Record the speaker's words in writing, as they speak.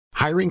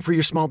Hiring for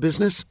your small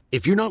business?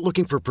 If you're not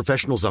looking for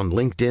professionals on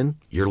LinkedIn,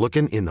 you're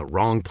looking in the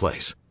wrong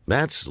place.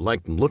 That's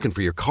like looking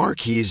for your car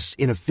keys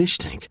in a fish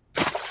tank.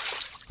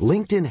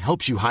 LinkedIn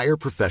helps you hire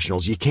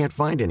professionals you can't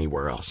find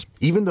anywhere else,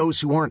 even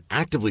those who aren't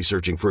actively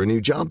searching for a new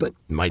job but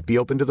might be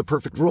open to the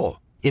perfect role.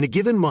 In a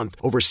given month,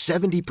 over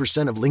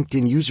 70% of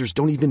LinkedIn users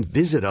don't even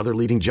visit other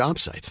leading job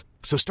sites.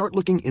 So start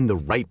looking in the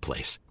right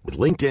place. With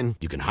LinkedIn,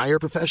 you can hire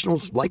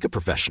professionals like a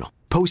professional.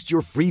 Post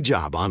your free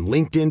job on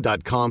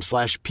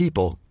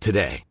linkedin.com/people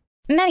today.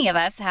 Many of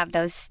us have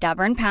those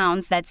stubborn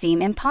pounds that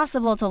seem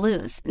impossible to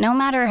lose, no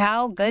matter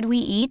how good we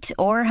eat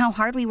or how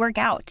hard we work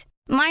out.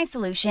 My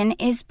solution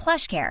is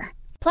PlushCare.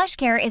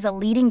 PlushCare is a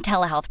leading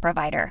telehealth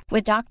provider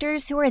with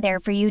doctors who are there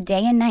for you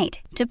day and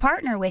night to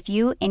partner with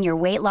you in your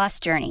weight loss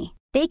journey.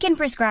 They can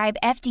prescribe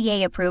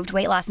FDA-approved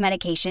weight loss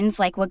medications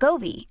like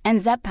Wegovy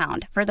and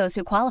Zepbound for those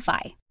who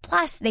qualify.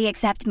 Plus, they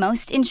accept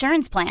most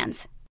insurance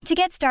plans. To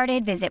get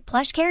started, visit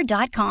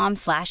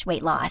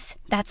plushcare.com/weightloss.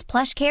 That's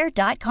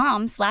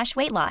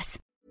plushcare.com/weightloss.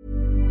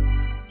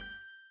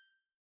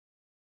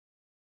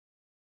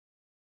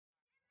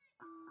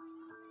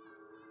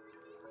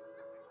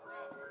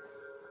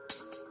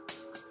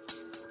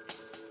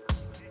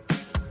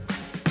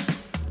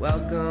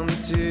 Welcome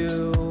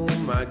to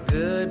my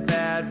good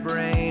bad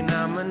brain.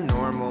 I'm a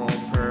normal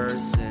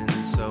person,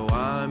 so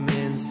I'm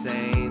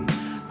insane.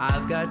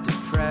 I've got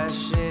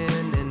depression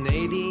and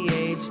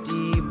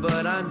ADHD,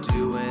 but I'm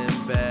doing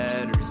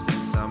better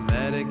since I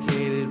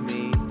medicated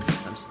me.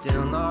 I'm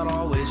still not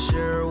always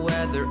sure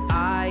whether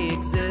I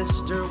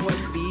exist or what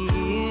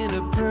being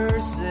a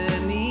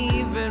person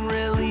even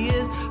really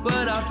is,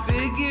 but I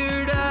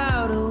figured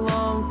out a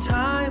long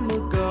time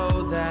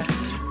ago that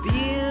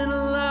being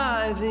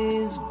alive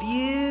is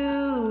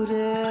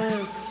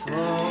beautiful.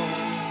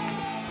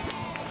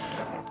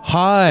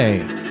 Hi,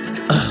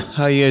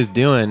 how you guys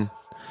doing?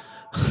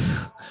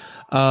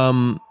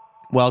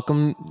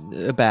 Welcome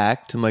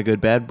back to my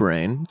good bad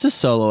brain. It's a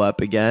solo up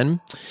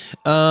again.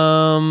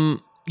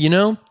 You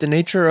know, the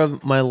nature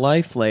of my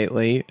life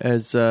lately,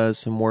 as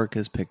some work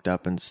has picked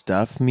up and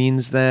stuff,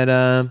 means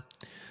that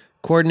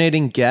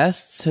coordinating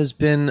guests has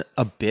been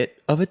a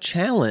bit of a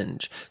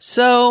challenge.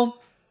 So,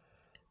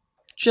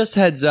 just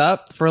heads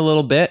up for a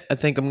little bit. I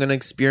think I'm going to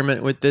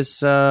experiment with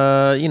this.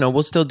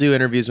 We'll still do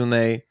interviews when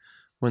they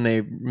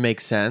make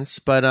sense,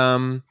 but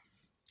I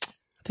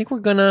think we're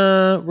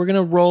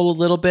gonna roll a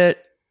little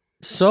bit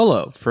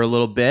solo for a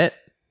little bit,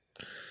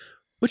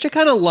 which I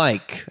kind of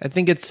like. I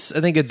think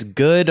it's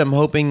good. I'm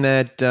hoping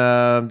that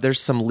there's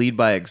some lead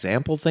by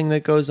example thing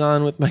that goes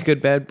on with my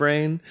good bad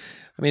brain.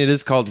 I mean, it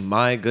is called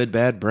My Good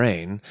Bad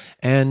Brain,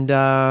 and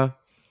I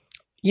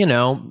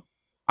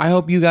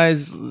hope you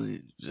guys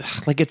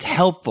like it's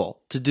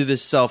helpful to do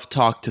this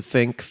self-talk to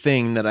think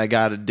thing that I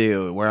got to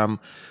do, where I'm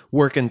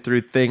working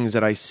through things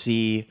that I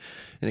see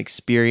and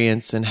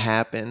experience and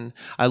happen.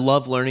 I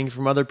love learning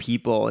from other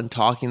people and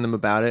talking to them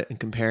about it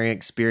and comparing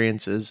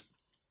experiences.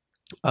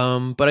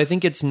 But I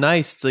think it's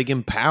nice, it's like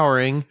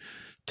empowering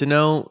to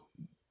know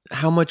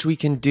how much we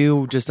can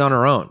do just on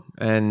our own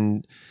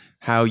and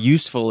how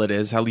useful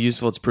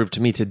it's proved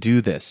to me to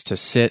do this, to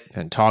sit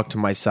and talk to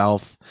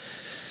myself,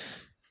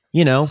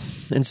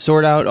 and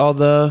sort out all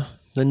the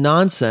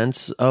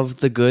nonsense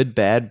of the good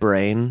bad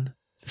brain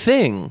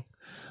thing.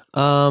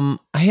 I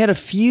had a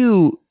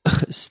few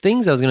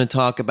things I was going to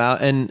talk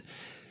about, and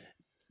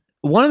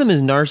one of them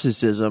is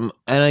narcissism,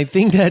 and I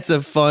think that's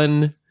a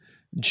fun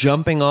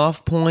jumping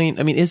off point.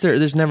 I mean,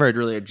 there's never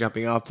really a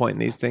jumping off point in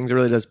these things. It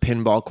really does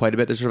pinball quite a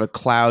bit. There's sort of a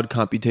cloud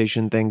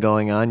computation thing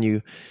going on.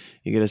 You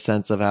get a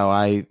sense of how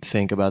I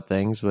think about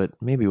things, but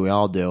maybe we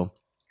all do.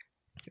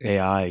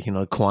 AI,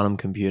 quantum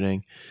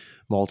computing,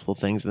 multiple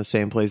things in the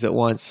same place at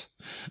once.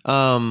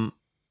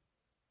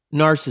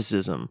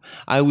 Narcissism.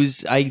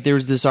 There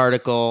was this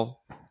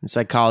article in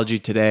Psychology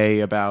Today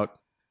about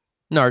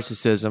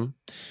narcissism.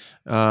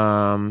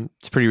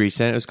 It's pretty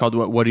recent. It was called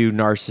What Do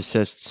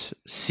Narcissists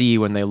See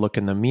When They Look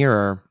in the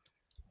Mirror?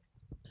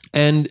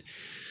 And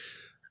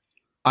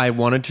I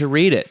wanted to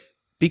read it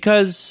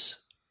because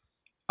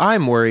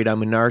I'm worried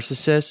I'm a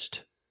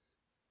narcissist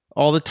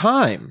all the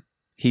time.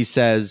 He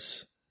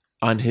says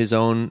on his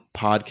own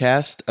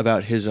podcast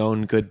about his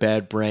own good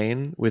bad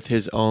brain with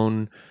his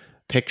own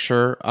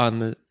picture on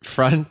the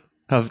front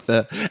of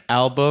the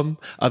album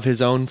of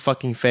his own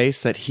fucking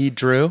face that he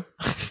drew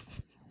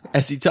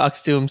as he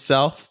talks to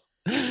himself.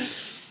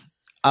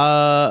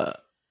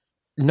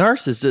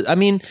 Narcissist. I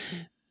mean,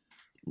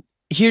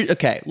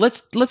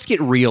 let's get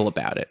real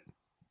about it.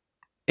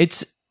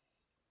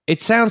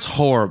 It sounds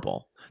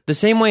horrible. The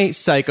same way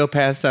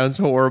psychopath sounds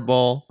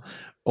horrible,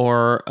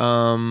 or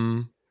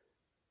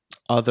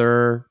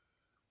other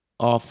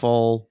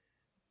awful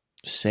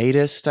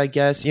sadist, I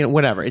guess,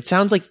 whatever. It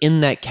sounds like in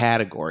that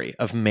category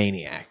of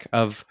maniac,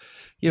 of,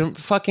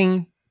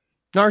 fucking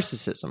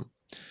narcissism.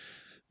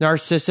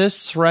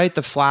 Narcissus, right?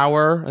 The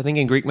flower. I think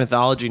in Greek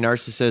mythology,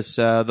 Narcissus,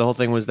 the whole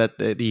thing was that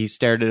he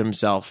stared at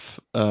himself,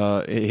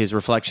 his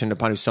reflection,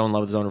 upon who's so in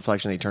love with his own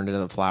reflection, he turned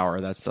into the flower.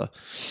 That's the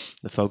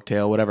folk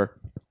tale, whatever.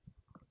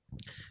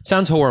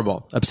 Sounds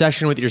horrible.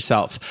 Obsession with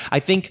yourself. I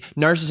think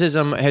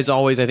narcissism has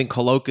always, I think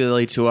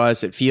colloquially to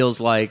us, it feels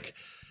like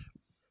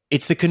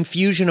it's the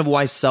confusion of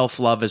why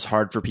self-love is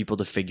hard for people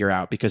to figure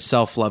out, because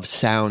self-love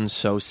sounds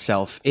so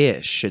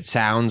selfish. It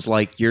sounds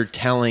like you're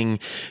telling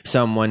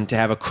someone to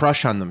have a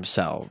crush on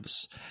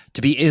themselves,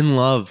 to be in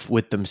love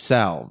with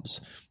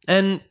themselves.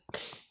 And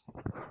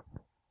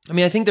I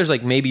mean, I think there's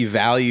like maybe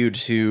value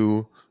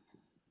to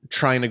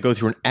trying to go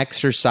through an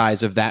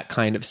exercise of that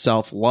kind of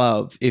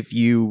self-love if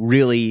you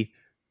really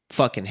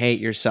fucking hate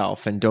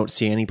yourself and don't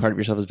see any part of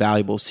yourself as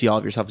valuable, see all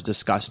of yourself as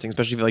disgusting,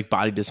 especially if you like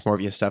body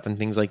dysmorphia stuff and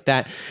things like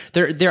that.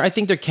 I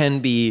think there can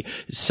be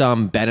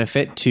some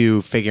benefit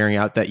to figuring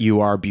out that you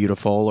are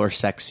beautiful or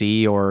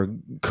sexy or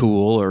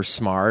cool or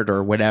smart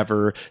or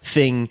whatever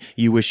thing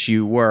you wish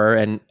you were,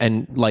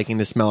 and liking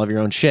the smell of your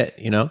own shit,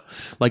 you know?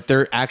 Like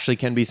there actually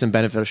can be some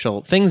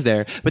beneficial things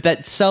there, but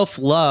that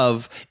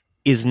self-love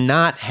is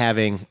not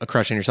having a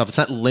crush on yourself. It's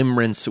not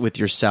limerence with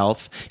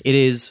yourself. It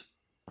is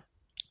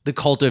the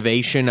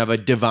cultivation of a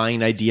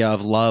divine idea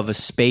of love, a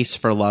space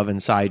for love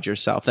inside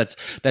yourself.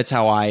 That's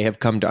how I have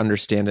come to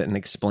understand it and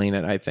explain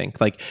it, I think.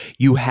 Like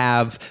you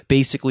have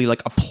basically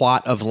like a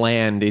plot of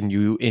land in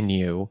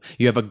you.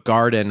 You have a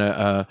garden,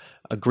 a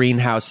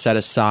greenhouse set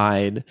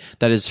aside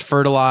that is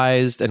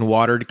fertilized and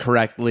watered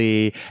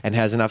correctly and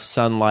has enough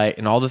sunlight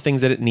and all the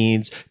things that it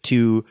needs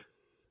to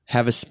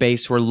have a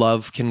space where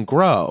love can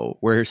grow,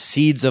 where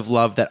seeds of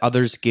love that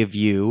others give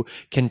you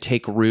can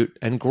take root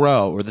and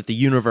grow, or that the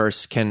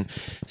universe can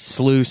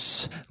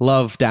sluice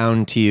love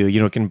down to you. You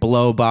know, it can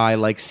blow by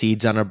like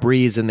seeds on a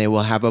breeze and they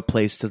will have a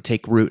place to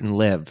take root and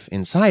live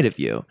inside of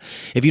you.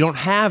 If you don't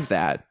have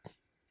that,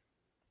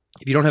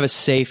 if you don't have a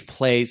safe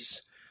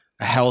place,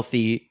 a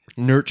healthy,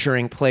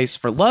 nurturing place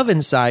for love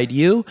inside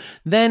you,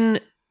 then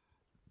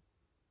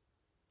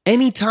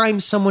anytime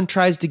someone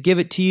tries to give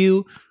it to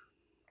you,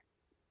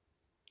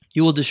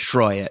 you will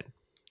destroy it.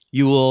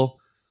 You will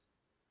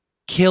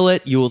kill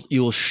it. You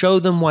will show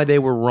them why they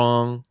were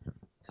wrong.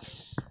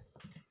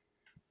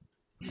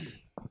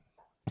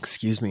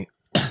 Excuse me.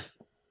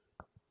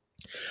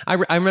 I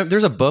remember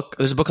there's a book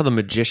called The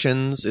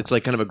Magicians. It's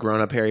like kind of a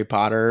grown-up Harry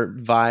Potter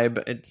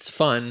vibe. It's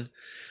fun.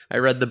 I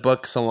read the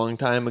books a long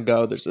time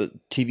ago. There's a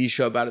TV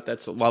show about it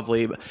that's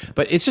lovely,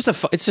 but it's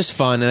just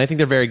fun, and I think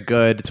they're very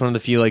good. It's one of the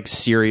few like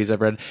series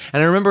I've read,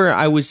 and I remember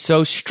I was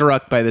so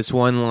struck by this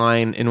one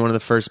line in one of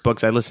the first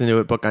books. I listened to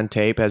a book on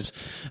tape, as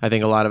I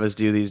think a lot of us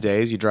do these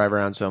days. You drive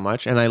around so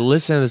much, and I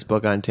listened to this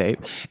book on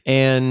tape,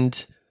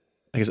 and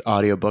I guess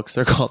audiobooks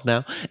they're called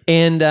now.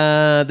 And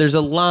there's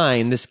a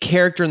line. This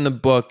character in the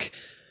book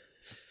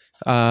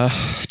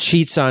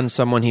cheats on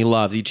someone he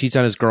loves. He cheats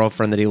on his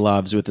girlfriend that he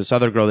loves with this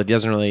other girl that he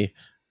doesn't really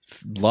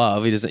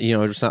love. He doesn't, you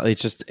know,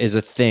 it's just is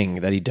a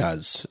thing that he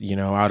does, you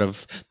know, out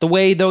of the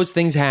way those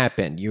things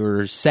happen.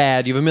 You're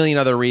sad, you have a million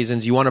other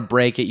reasons, you want to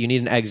break it, you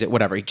need an exit,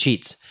 whatever. He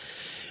cheats.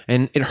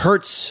 And it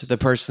hurts the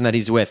person that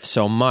he's with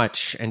so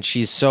much, and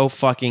she's so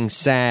fucking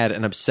sad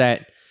and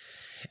upset.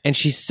 And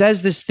she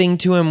says this thing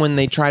to him when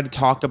they try to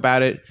talk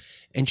about it,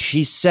 and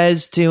she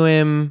says to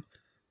him,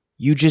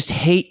 you just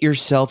hate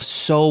yourself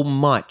so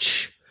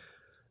much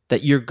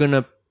that you're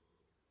gonna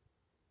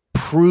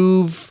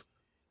prove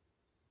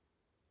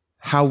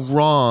how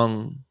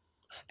wrong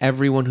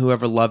everyone who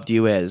ever loved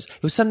you is.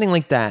 It was something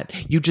like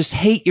that. You just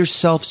hate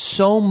yourself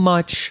so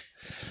much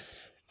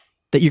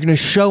that you're going to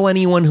show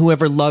anyone who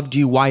ever loved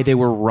you why they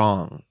were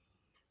wrong.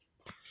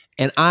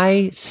 And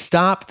I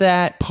stopped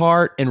that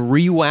part and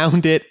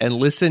rewound it and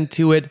listened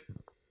to it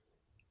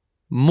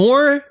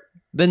more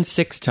than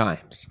 6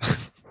 times.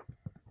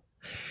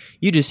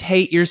 You just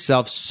hate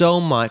yourself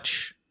so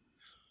much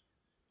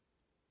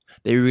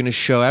that you're going to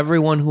show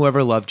everyone who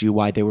ever loved you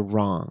why they were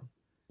wrong.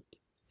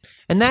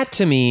 And that,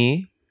 to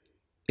me,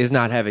 is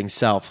not having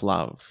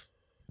self-love.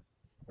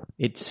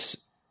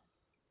 It's,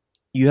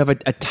 you have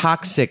a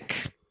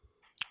toxic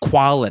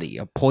quality,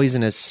 a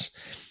poisonous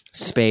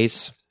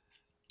space.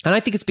 And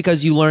I think it's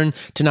because you learn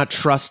to not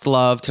trust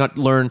love,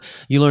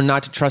 you learn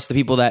not to trust the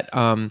people that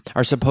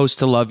are supposed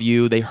to love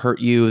you. They hurt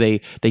you.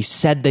 They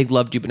said they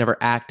loved you but never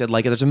acted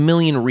like it. There's a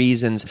million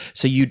reasons.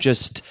 So you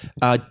just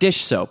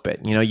dish soap it.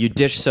 You know, you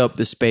dish soap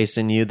the space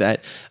in you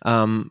that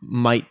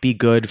might be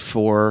good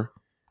for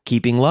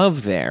keeping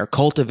love there,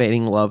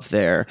 cultivating love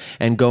there,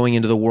 and going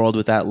into the world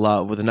with that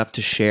love, with enough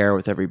to share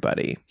with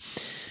everybody.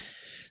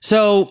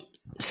 So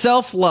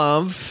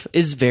self-love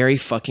is very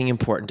fucking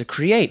important to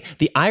create.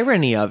 The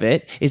irony of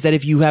it is that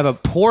if you have a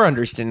poor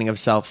understanding of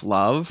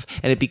self-love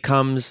and it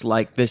becomes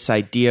like this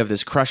idea of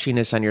this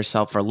crushiness on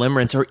yourself or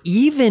limerence, or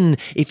even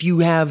if you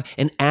have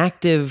an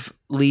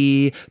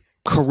actively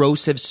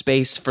corrosive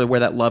space for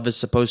where that love is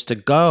supposed to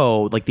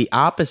go, like the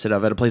opposite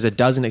of it, a place that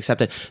doesn't accept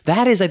it.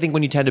 That is, I think,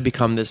 when you tend to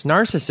become this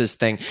narcissist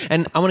thing.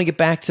 And I want to get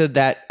back to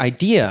that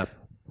idea.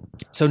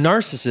 So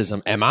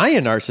narcissism, am I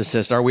a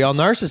narcissist? Are we all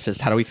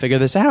narcissists? How do we figure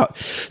this out?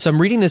 So I'm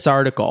reading this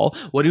article.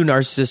 What do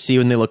narcissists see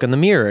when they look in the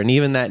mirror? And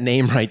even that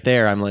name right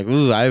there, I'm like,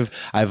 ooh,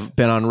 I've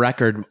been on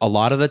record a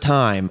lot of the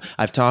time.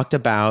 I've talked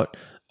about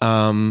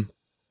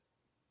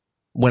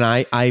when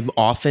I'm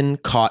often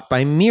caught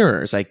by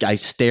mirrors. I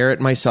stare at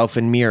myself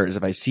in mirrors.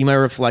 If I see my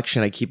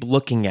reflection, I keep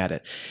looking at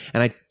it.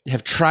 And I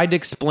have tried to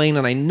explain,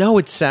 and I know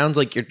it sounds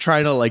like you're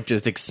trying to like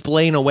just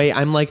explain away.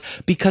 I'm like,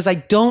 because I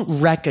don't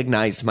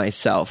recognize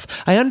myself.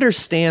 I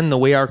understand the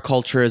way our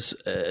culture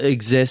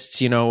exists,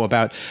 you know,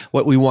 about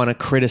what we want to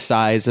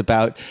criticize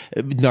about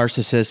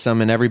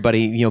narcissism and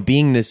everybody, you know,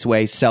 being this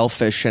way,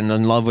 selfish and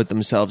in love with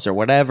themselves or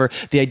whatever.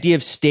 The idea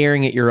of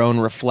staring at your own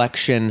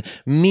reflection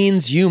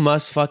means you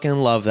must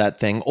fucking love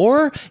that thing.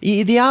 Or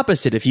the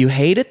opposite. If you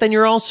hate it, then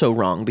you're also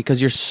wrong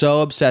because you're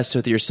so obsessed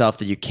with yourself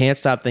that you can't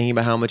stop thinking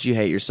about how much you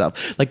hate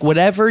yourself. Like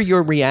whatever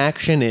your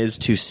reaction is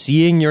to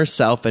seeing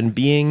yourself and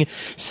being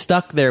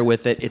stuck there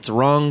with it, it's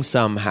wrong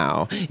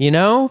somehow, you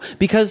know?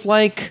 Because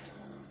like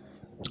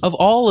of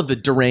all of the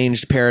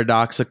deranged,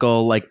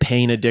 paradoxical, like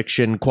pain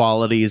addiction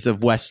qualities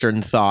of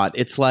Western thought,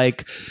 it's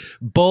like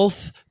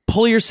both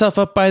pull yourself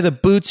up by the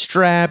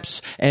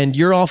bootstraps and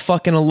you're all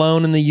fucking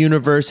alone in the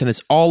universe and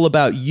it's all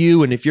about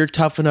you and if you're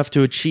tough enough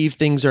to achieve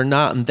things or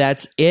not, and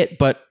that's it.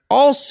 But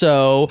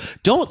also,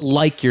 don't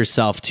like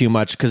yourself too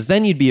much because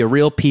then you'd be a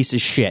real piece of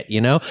shit, you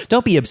know?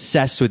 Don't be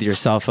obsessed with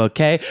yourself,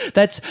 okay?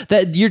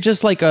 That you're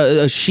just like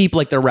a sheep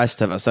like the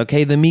rest of us,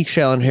 okay? The meek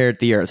shall inherit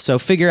the earth. So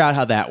figure out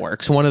how that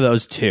works. One of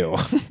those two.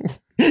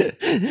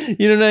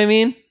 You know what I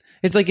mean?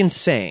 It's like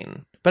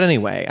insane. But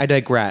anyway, I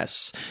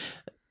digress.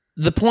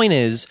 The point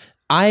is,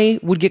 I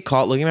would get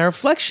caught looking at my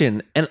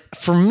reflection. And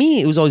for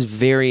me, it was always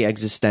very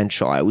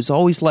existential. I was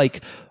always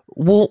like,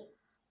 well,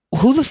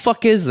 who the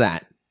fuck is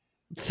that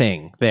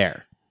thing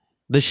there?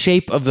 The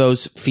shape of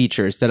those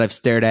features that I've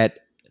stared at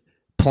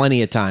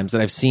plenty of times,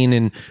 that I've seen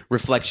in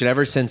reflection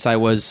ever since I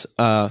was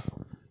a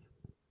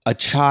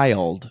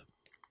child.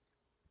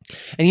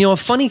 And you know, a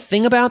funny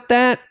thing about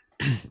that,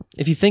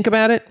 if you think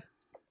about it,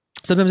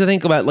 sometimes I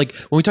think about like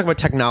when we talk about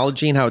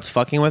technology and how it's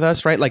fucking with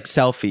us, right? Like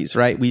selfies,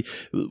 right? We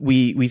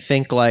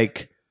think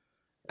like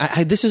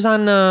this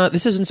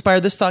is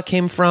inspired. This thought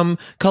came from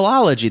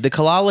Colology, the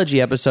Colology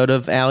episode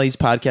of Allie's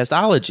podcast,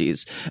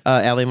 Ologies.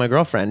 Allie, my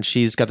girlfriend,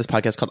 she's got this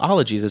podcast called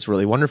Ologies. It's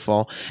really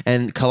wonderful.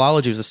 And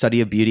Colology was a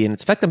study of beauty and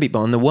its effect on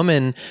people. And the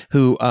woman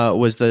who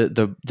was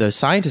the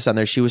scientist on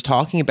there, she was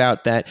talking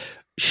about that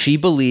she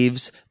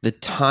believes the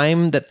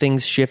time that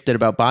things shifted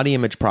about body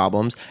image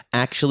problems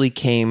actually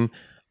came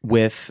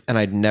with, and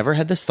I'd never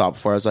had this thought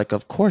before. I was like,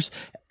 of course,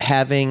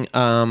 having,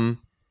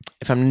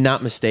 if I'm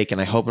not mistaken,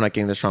 I hope I'm not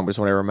getting this wrong, but it's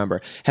what I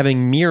remember,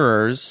 having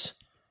mirrors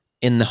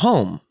in the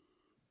home,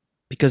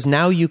 because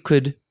now you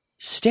could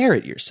stare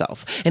at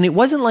yourself. And it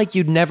wasn't like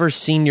you'd never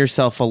seen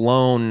yourself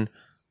alone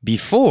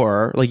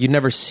before, like you'd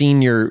never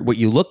seen what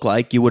you look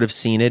like. You would have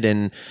seen it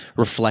in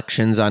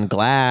reflections on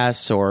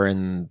glass or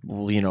in,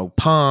 you know,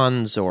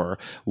 ponds or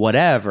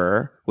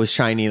whatever was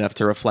shiny enough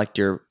to reflect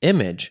your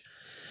image.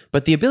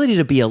 But the ability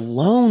to be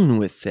alone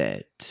with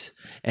it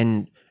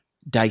and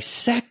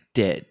dissect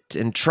it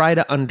and try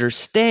to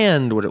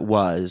understand what it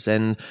was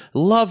and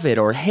love it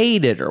or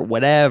hate it or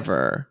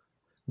whatever,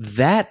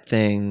 that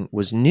thing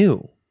was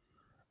new.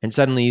 And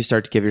suddenly you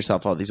start to give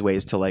yourself all these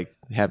ways to like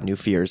have new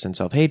fears and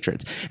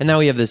self-hatreds. And now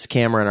we have this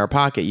camera in our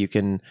pocket. You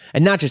can,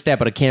 and not just that,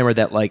 but a camera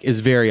that like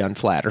is very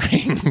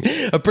unflattering,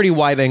 a pretty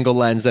wide angle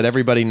lens that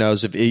everybody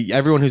knows. If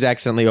everyone who's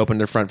accidentally opened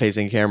their front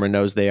facing camera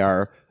knows they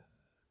are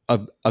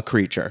a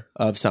creature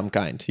of some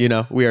kind, you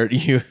know,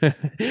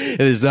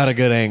 it is not a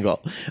good angle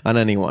on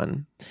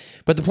anyone.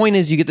 But the point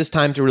is you get this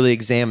time to really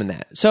examine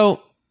that.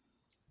 So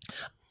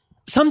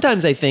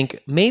sometimes I think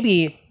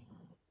maybe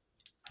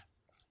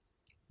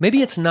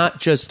it's not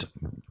just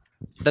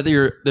that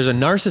there's a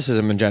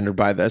narcissism engendered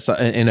by this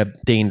in a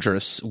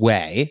dangerous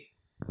way,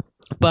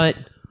 but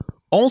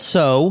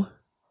also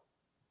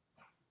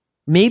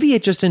maybe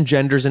it just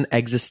engenders an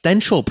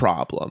existential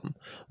problem.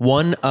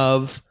 One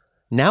of,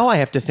 now I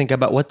have to think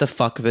about what the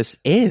fuck this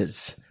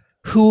is.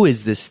 Who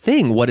is this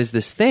thing? What is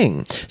this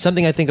thing?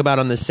 Something I think about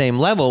on the same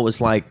level was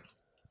like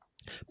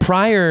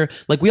prior,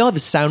 like we all have a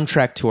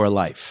soundtrack to our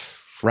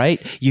life, right?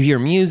 You hear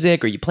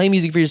music or you play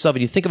music for yourself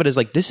and you think of it as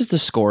like, this is the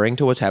scoring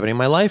to what's happening in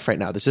my life right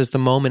now. This is the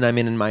moment I'm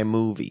in my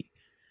movie.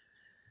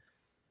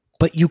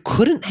 But you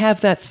couldn't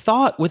have that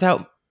thought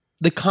without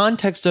the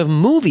context of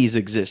movies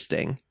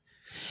existing.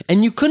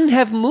 And you couldn't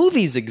have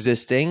movies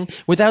existing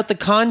without the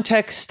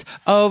context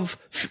of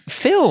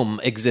film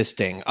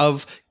existing,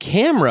 of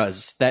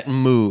cameras that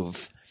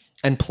move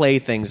and play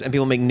things and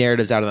people make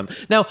narratives out of them.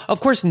 Now, of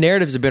course,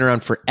 narratives have been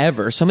around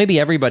forever. So maybe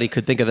everybody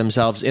could think of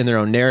themselves in their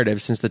own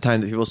narrative since the time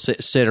that people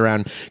sit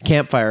around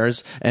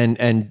campfires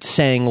and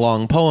sang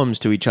long poems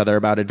to each other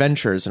about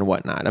adventures and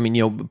whatnot. I mean,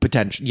 you know,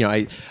 potential, you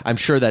know, I'm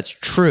sure that's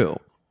true.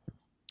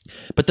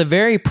 But the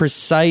very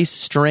precise,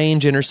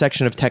 strange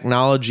intersection of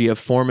technology, of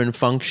form and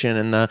function,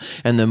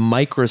 and the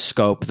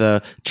microscope,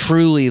 the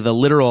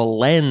literal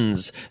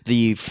lens,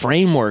 the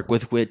framework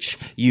with which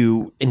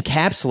you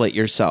encapsulate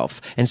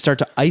yourself and start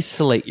to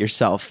isolate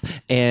yourself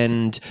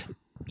and,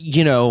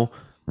 you know,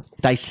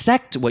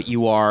 dissect what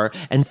you are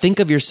and think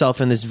of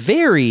yourself in this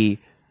very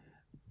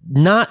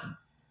not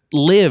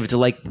lived,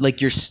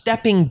 like you're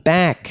stepping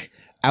back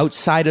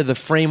outside of the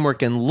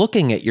framework and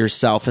looking at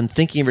yourself and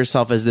thinking of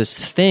yourself as this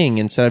thing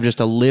instead of just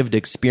a lived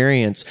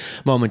experience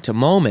moment to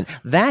moment.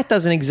 That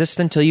doesn't exist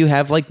until you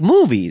have like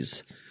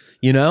movies,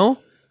 you know?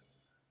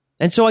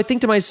 And so I think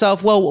to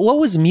myself, well, what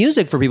was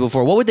music for people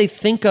for? What would they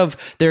think of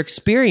their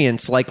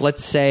experience? Like,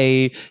 let's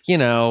say,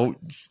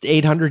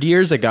 800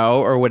 years ago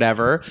or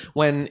whatever,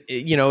 when,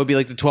 it would be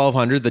like the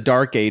 1200s, the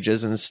dark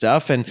ages and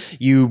stuff. And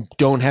you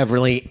don't have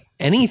really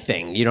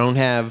anything. You don't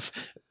have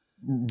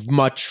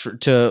much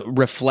to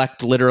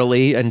reflect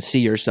literally and see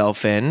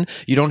yourself in.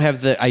 You don't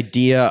have the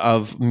idea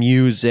of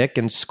music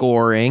and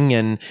scoring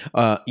and,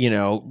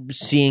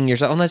 seeing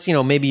yourself, unless,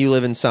 maybe you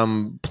live in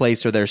some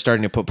place where they're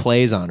starting to put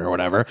plays on or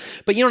whatever.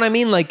 But you know what I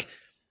mean? Like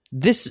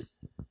this,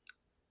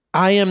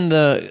 I am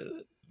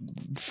the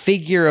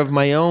figure of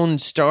my own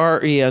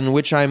story in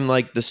which I'm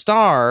like the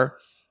star,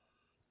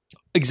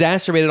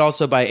 exacerbated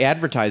also by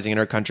advertising in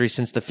our country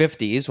since the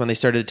 50s when they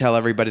started to tell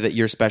everybody that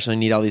you're special and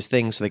need all these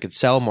things so they could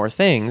sell more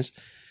things.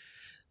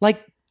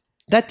 Like,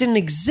 that didn't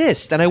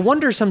exist. And I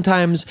wonder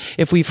sometimes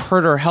if we've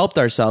hurt or helped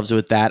ourselves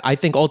with that. I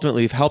think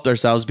ultimately we've helped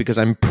ourselves because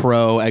I'm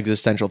pro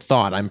existential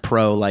thought. I'm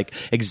pro like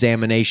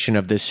examination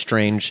of this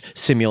strange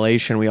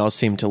simulation we all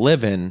seem to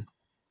live in.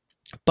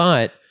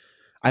 But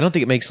I don't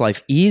think it makes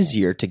life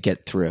easier to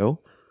get through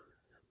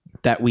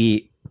that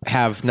we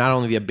have not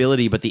only the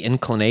ability, but the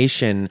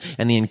inclination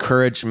and the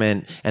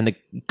encouragement and the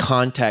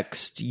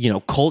context,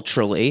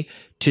 culturally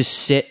to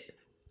sit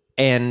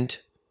and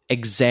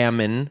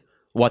examine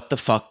what the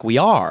fuck we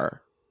are.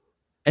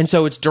 And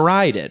so it's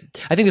derided.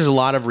 I think there's a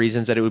lot of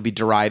reasons that it would be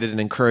derided and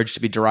encouraged to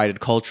be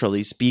derided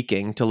culturally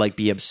speaking, to like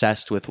be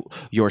obsessed with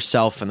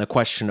yourself and the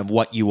question of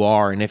what you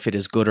are and if it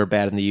is good or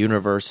bad in the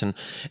universe and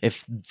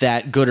if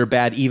that good or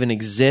bad even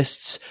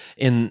exists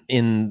in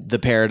the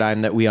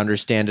paradigm that we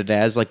understand it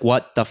as. Like,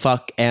 what the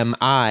fuck am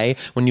I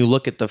when you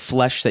look at the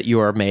flesh that you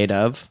are made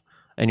of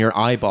and your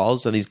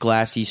eyeballs and these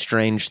glassy,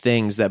 strange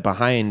things that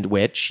behind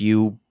which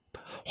you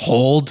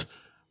hold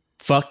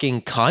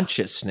fucking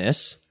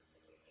consciousness?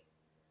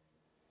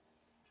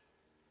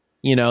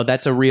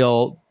 That's a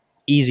real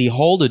easy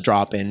hole to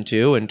drop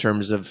into in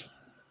terms of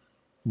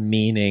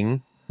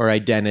meaning or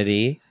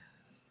identity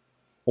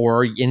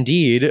or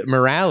indeed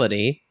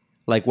morality,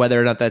 like whether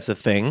or not that's a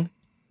thing.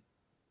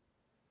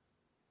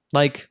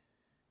 Like,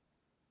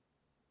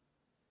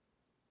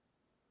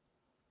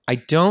 I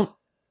don't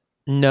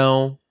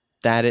know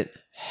that it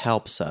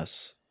helps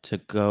us to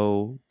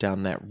go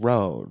down that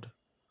road.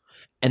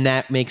 And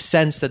that makes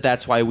sense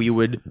that's why we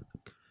would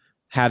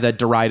have that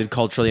derided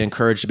culturally,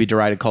 encouraged to be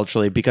derided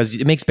culturally, because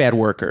it makes bad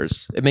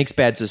workers. It makes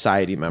bad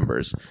society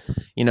members.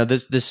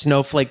 This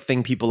snowflake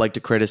thing people like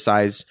to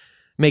criticize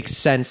makes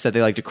sense that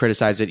they like to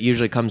criticize it. It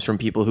usually comes from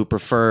people who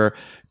prefer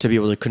to be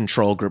able to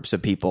control groups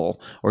of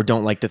people or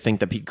don't like to think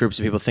that groups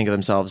of people think of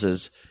themselves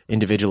as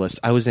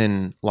individualists. I was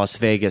in Las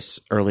Vegas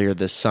earlier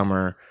this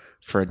summer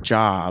for a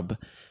job,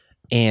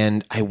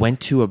 and I went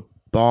to a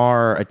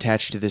bar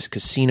attached to this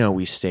casino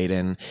we stayed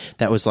in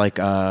that was like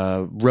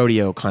a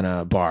rodeo kind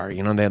of bar. They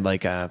had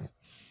like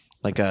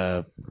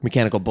a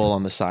mechanical bull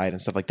on the side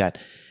and stuff like that.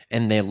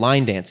 And they had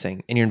line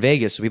dancing. And you're in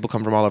Vegas, so people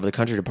come from all over the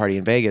country to party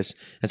in Vegas.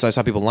 And so I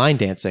saw people line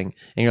dancing,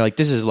 and you're like,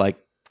 this is like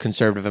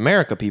conservative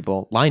America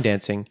people line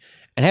dancing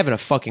and having a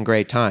fucking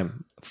great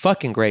time.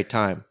 Fucking great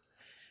time.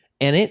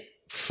 And it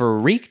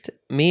freaked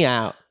me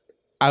out.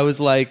 I was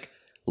like,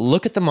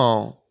 look at them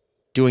all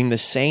doing the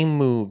same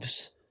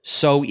moves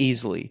so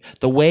easily.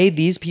 The way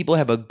these people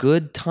have a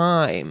good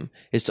time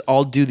is to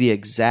all do the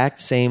exact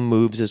same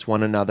moves as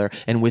one another.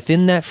 And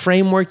within that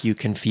framework, you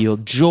can feel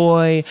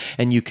joy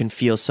and you can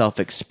feel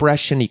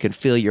self-expression. You can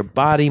feel your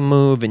body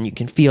move and you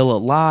can feel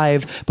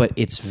alive, but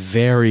it's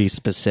very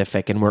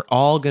specific. And we're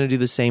all going to do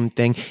the same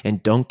thing.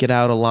 And don't get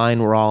out of line.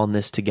 We're all in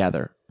this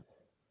together.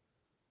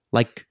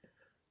 Like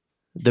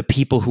the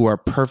people who are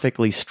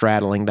perfectly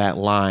straddling that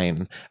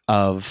line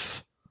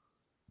of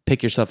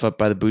pick yourself up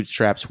by the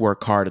bootstraps,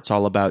 work hard. It's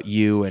all about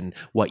you and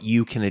what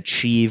you can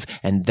achieve.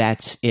 And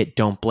that's it.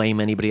 Don't blame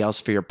anybody else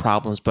for your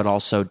problems, but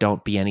also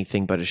don't be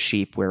anything but a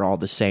sheep. We're all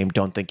the same.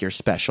 Don't think you're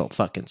special.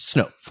 Fucking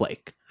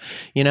snowflake.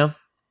 And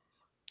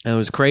it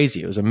was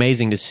crazy. It was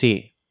amazing to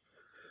see.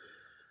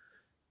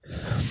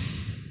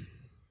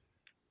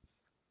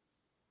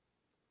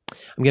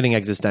 I'm getting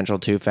existential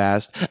too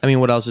fast. I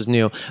mean, what else is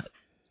new?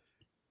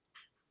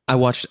 I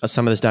watched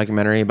some of this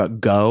documentary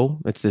about Go.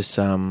 It's this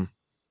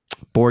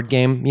board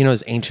game,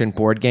 this ancient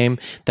board game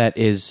that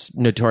is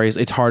notorious.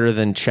 It's harder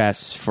than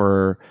chess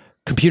for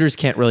computers.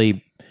 Can't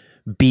really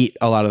beat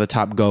a lot of the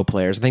top Go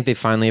players. I think they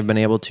finally have been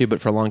able to, but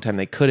for a long time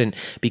they couldn't,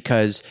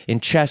 because in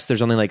chess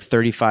there's only like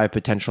 35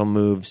 potential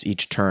moves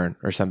each turn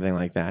or something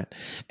like that.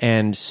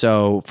 And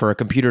so for a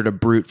computer to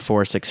brute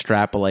force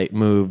extrapolate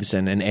moves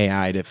and an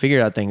AI to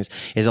figure out things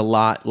is a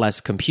lot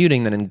less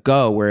computing than in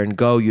Go, where in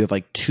Go you have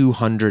like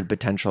 200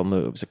 potential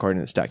moves according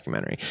to this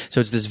documentary. So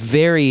it's this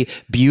very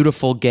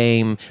beautiful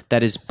game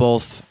that is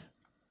both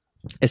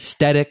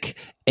aesthetic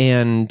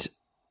and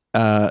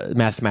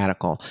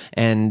mathematical,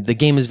 and the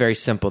game is very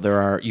simple.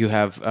 You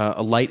have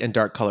a light and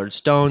dark colored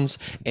stones,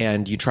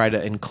 and you try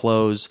to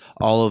enclose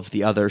all of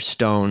the other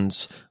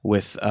stones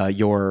with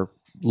your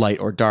light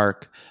or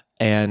dark,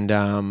 and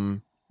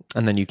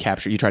then you try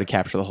to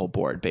capture the whole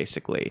board,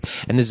 basically.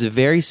 And this is a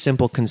very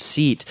simple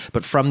conceit,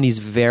 but from these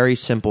very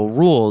simple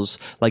rules,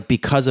 like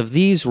because of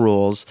these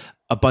rules,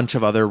 a bunch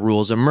of other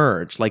rules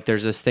emerge. Like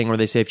there's this thing where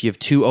they say if you have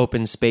two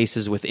open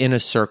spaces within a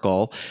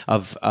circle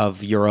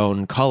of your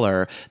own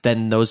color,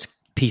 then those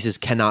pieces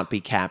cannot be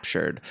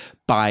captured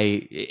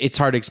by, it's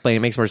hard to explain.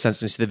 It makes more sense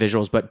to see the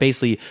visuals, but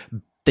basically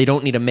they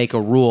don't need to make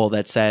a rule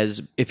that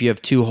says if you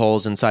have two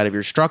holes inside of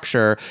your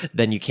structure,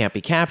 then you can't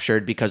be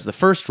captured, because the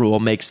first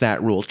rule makes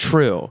that rule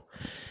true.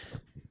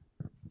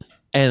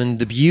 And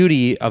the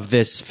beauty of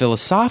this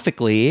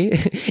philosophically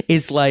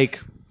is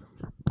like,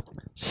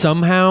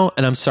 somehow,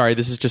 and I'm sorry,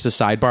 this is just a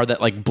sidebar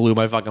that like blew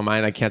my fucking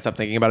mind. I can't stop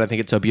thinking about it. I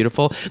think it's so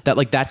beautiful that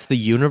like that's the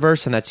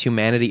universe and that's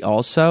humanity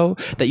also,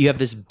 that you have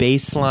this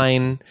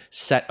baseline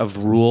set of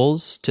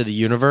rules to the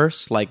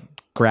universe, like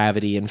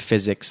gravity and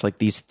physics, like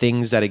these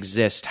things that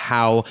exist,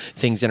 how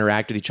things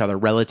interact with each other,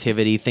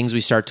 relativity, things we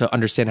start to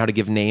understand how to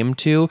give name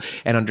to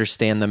and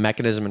understand the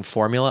mechanism and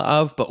formula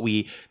of, but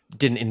we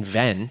didn't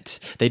invent.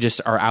 They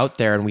just are out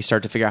there and we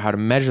start to figure out how to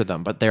measure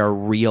them, but they are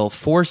real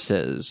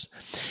forces.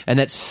 And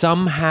that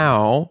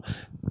somehow,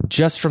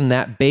 just from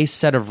that base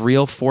set of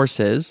real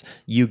forces,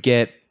 you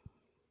get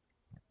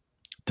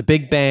the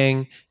Big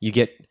Bang, you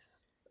get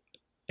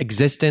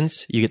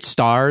existence, you get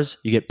stars,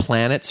 you get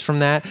planets from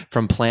that.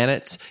 From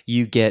planets,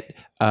 you get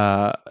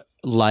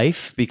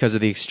life because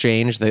of the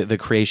exchange, the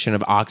creation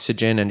of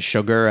oxygen and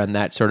sugar and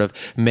that sort of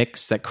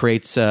mix that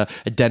creates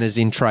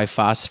adenosine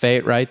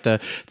triphosphate, right? The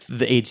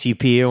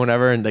ATP or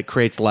whatever, and that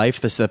creates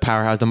life. This is the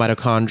powerhouse, the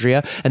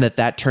mitochondria, and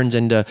that turns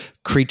into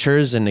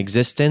creatures and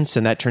existence,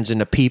 and that turns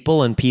into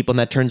people, and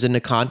that turns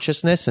into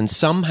consciousness. And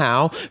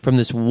somehow, from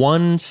this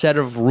one set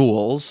of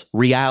rules,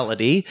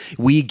 reality,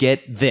 we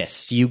get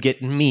this. You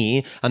get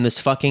me on this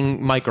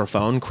fucking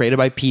microphone created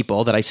by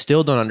people that I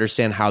still don't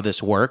understand how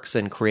this works,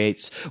 and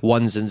creates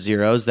ones and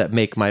zeros that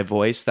make my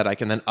voice that I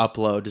can then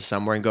upload to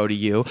somewhere and go to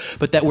you.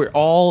 But that we're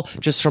all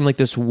just from like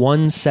this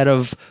one set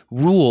of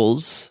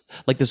rules,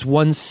 like this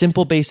one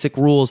simple basic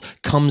rules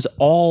comes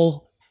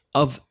all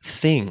of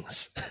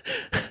things.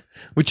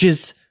 Which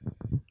is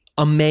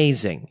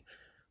amazing.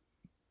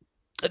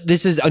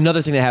 This is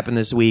another thing that happened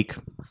this week.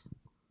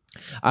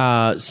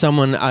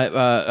 Totally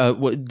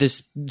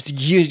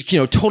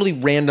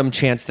random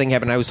chance thing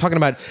happened. I was talking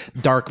about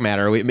dark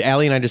matter.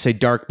 Allie and I just say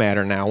dark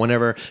matter now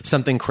whenever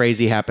something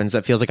crazy happens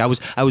that feels like I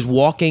was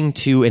walking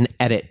to an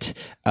edit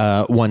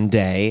one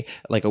day,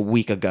 like a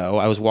week ago.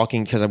 I was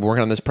walking because I'm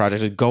working on this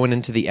project. I was going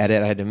into the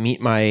edit. I had to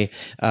meet my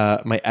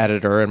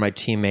editor and my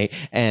teammate,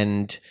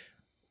 and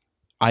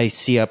I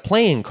see a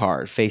playing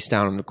card face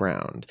down on the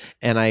ground,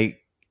 and I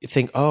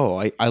think,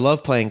 I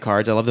love playing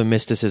cards. I love the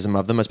mysticism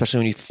of them, especially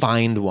when you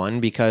find one,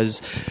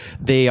 because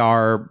they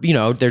are,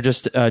 they're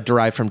just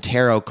derived from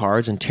tarot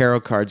cards, and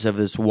tarot cards have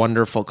this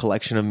wonderful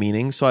collection of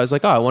meanings. So I was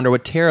like, I wonder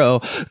what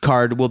tarot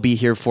card will be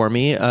here for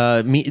me.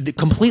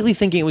 Completely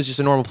thinking it was just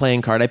a normal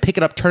playing card. I pick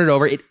it up, turn it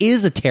over. It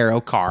is a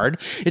tarot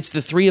card. It's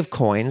the Three of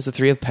Coins, the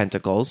Three of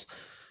Pentacles.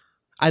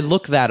 I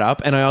looked that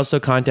up, and I also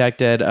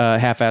contacted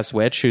Half-Ass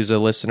Witch, who's a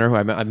listener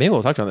who maybe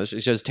we'll talk to on this.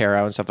 She does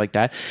tarot and stuff like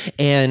that.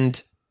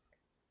 And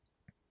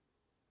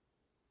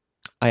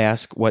I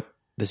ask what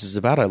this is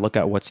about. I look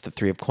at what's the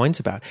Three of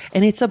Coins about.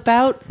 And it's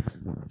about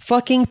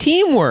fucking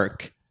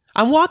teamwork.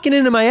 I'm walking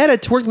into my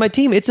edit to work with my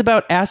team. It's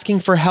about asking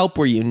for help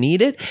where you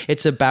need it.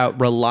 It's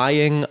about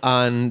relying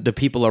on the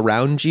people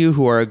around you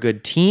who are a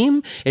good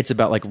team. It's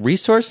about like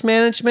resource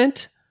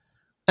management.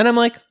 And I'm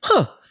like,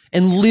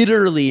 And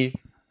literally,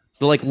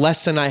 the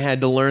lesson I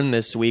had to learn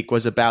this week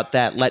was about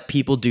that. Let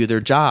people do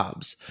their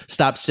jobs.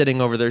 Stop sitting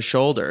over their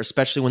shoulder,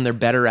 especially when they're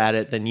better at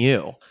it than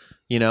you.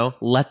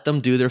 Let them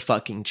do their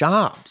fucking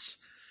jobs.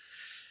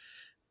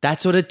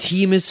 That's what a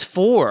team is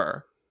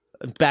for.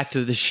 Back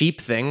to the sheep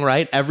thing,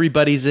 right?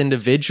 Everybody's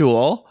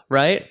individual,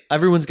 right?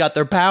 Everyone's got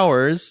their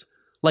powers.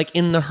 Like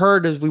in the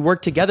herd, as we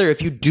work together,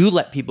 if you do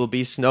let people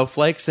be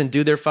snowflakes and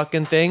do their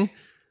fucking thing,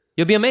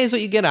 you'll be amazed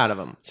what you get out of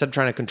them instead of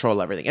trying to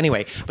control everything.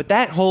 Anyway, but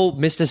that whole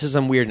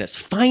mysticism weirdness,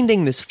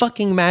 finding this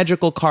fucking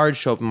magical card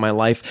show up in my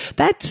life,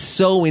 that's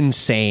so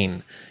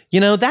insane.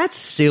 That's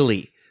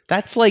silly.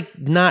 That's like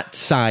not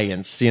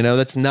science,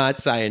 that's not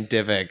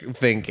scientific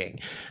thinking.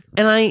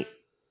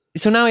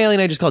 So now Allie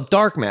and I just call it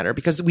dark matter,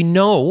 because we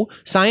know,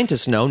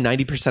 scientists know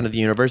 90% of the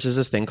universe is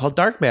this thing called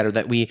dark matter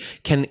that we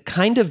can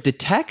kind of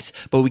detect,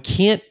 but we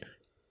can't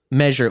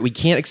measure it. We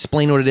can't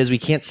explain what it is. We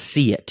can't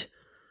see it.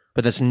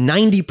 But that's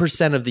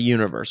 90% of the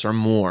universe or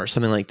more,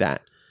 something like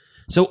that.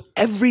 So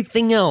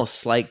everything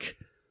else, like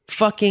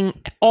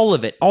fucking all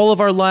of it, all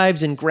of our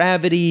lives and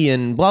gravity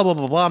and blah, blah,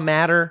 blah, blah,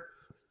 matter,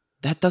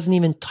 that doesn't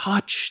even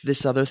touch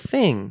this other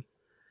thing.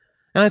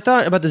 And I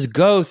thought about this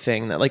Go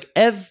thing, that like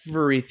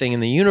everything in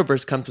the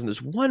universe comes from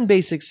this one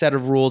basic set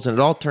of rules, and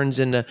it all turns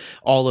into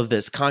all of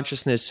this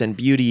consciousness and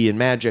beauty and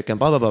magic and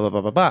blah, blah, blah, blah,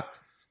 blah, blah, blah.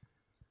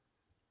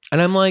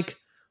 And I'm like,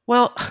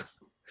 well,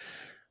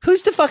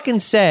 who's to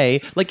fucking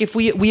say, like, if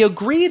we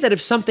agree that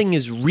if something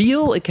is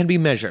real, it can be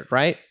measured,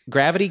 right?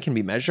 Gravity can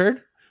be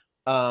measured.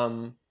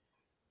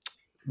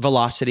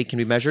 Velocity can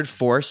be measured.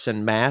 Force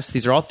and mass.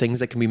 These are all things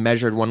that can be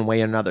measured one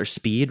way or another.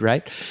 Speed,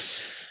 right?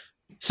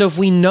 So if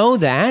we know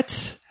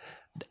that,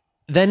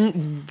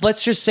 then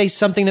let's just say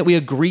something that we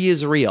agree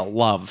is real.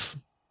 Love.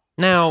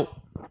 Now,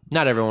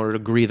 not everyone would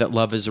agree that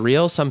love is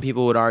real. Some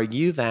people would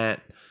argue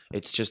that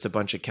it's just a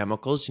bunch of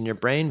chemicals in your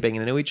brain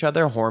banging into each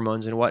other,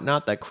 hormones and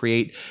whatnot that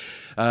create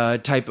a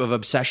type of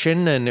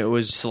obsession, and it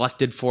was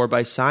selected for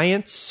by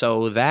science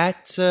so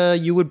that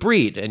you would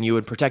breed and you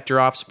would protect your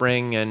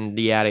offspring and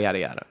yada, yada,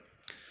 yada.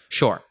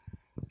 Sure.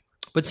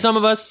 But some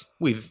of us,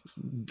 we've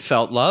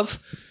felt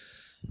love,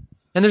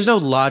 and there's no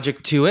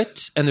logic to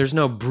it, and there's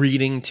no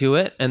breeding to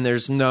it, and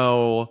there's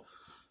no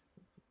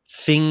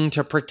thing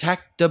to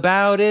protect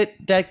about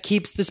it that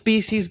keeps the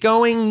species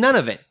going. None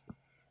of it.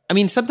 I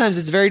mean, sometimes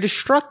it's very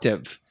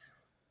destructive.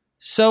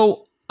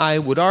 So I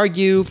would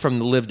argue from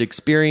the lived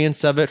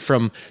experience of it,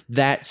 from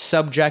that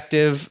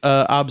subjective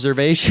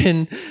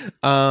observation,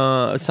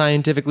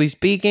 scientifically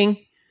speaking,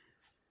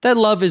 that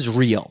love is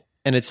real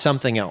and it's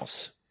something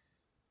else.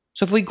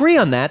 So if we agree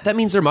on that, that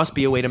means there must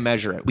be a way to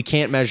measure it. We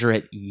can't measure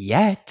it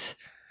yet.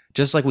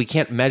 Just like we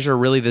can't measure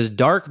really this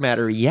dark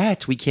matter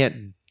yet. We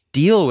can't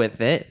deal with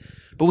it,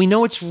 but we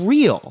know it's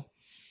real.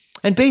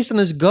 And based on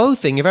this go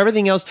thing, if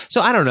everything else,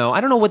 so I don't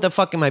know what the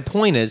fucking my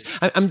point is.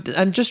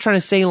 I'm just trying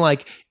to say,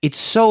 like, it's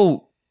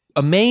so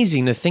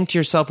amazing to think to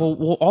yourself,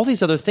 well, all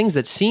these other things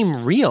that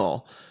seem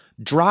real,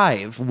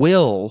 drive,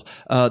 will,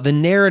 the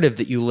narrative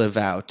that you live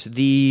out,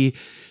 the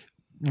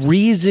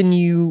reason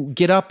you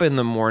get up in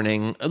the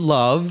morning,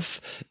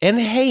 love and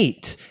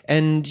hate,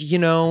 and, you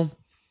know,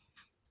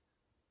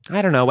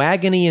 I don't know,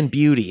 agony and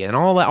beauty and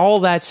all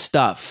that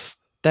stuff.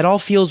 That all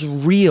feels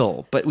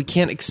real, but we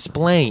can't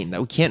explain,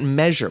 that we can't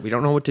measure, we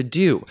don't know what to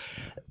do.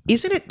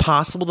 Isn't it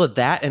possible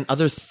that and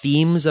other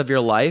themes of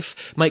your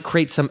life might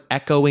create some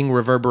echoing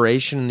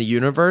reverberation in the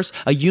universe?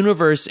 A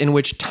universe in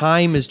which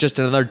time is just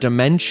another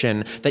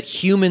dimension that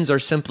humans are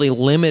simply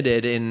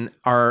limited in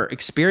our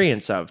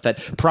experience of,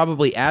 that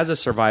probably as a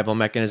survival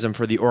mechanism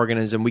for the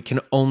organism, we can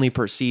only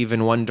perceive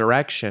in one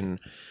direction.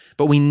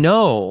 But we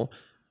know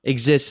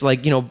exists,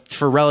 like, you know,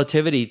 for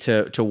relativity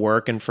to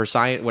work and for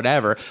science,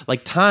 whatever,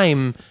 like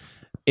time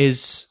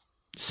is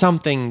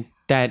something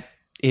that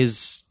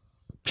is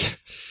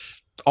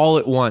all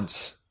at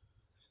once.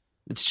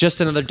 It's just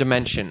another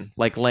dimension,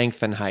 like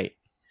length and height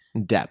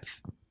and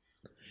depth.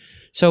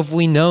 So if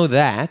we know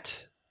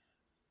that,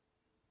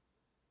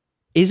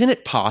 isn't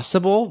it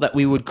possible that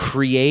we would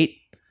create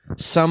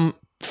some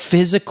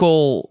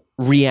physical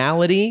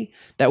reality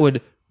that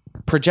would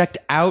project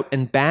out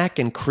and back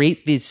and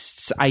create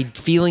these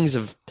feelings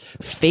of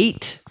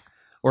fate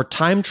or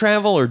time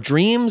travel or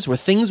dreams where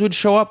things would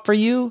show up for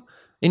you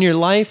in your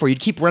life, or you'd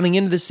keep running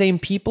into the same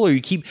people, or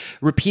you keep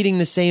repeating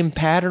the same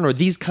pattern, or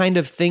these kind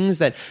of things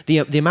that the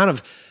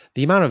amount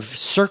of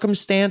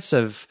circumstance,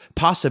 of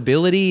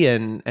possibility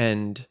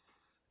and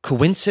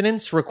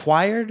coincidence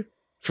required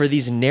for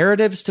these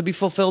narratives to be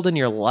fulfilled in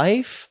your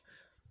life?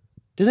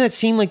 Doesn't it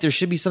seem like there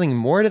should be something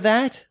more to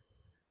that?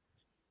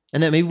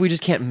 And that maybe we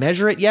just can't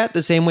measure it yet,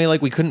 the same way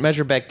like we couldn't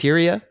measure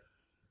bacteria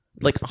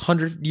like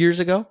 100 years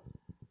ago?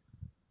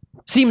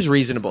 Seems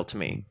reasonable to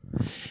me.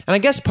 And I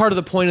guess part of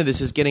the point of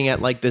this is getting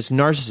at like this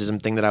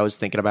narcissism thing that I was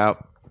thinking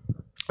about.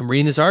 I'm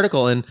reading this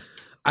article and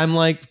I'm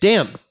like,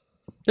 damn,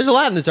 there's a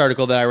lot in this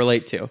article that I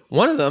relate to.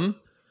 One of them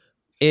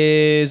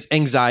is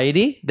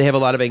anxiety. They have a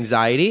lot of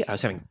anxiety. I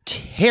was having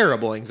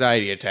terrible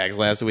anxiety attacks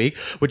last week,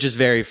 which is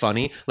very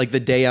funny. Like the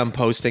day I'm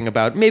posting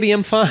about maybe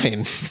I'm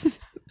fine,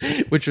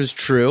 which was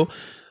true.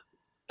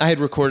 I had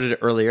recorded it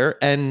earlier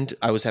and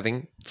I was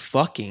having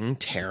fucking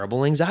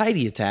terrible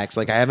anxiety attacks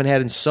like I haven't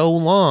had in so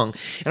long.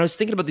 And I was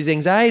thinking about these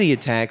anxiety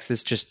attacks,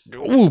 this just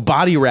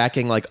body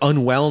racking like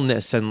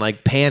unwellness and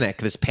like panic,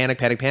 this panic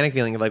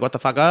feeling of like, what the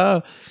fuck?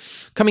 Oh,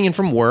 coming in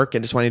from work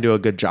and just wanting to do a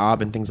good job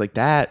and things like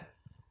that.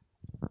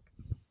 I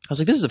was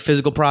like, this is a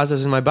physical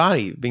process in my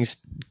body being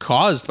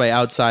caused by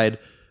outside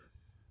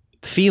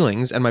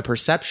feelings and my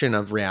perception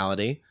of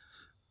reality,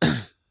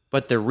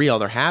 but they're real,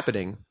 they're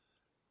happening.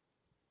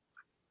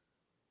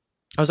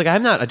 I was like,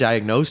 I'm not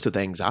diagnosed with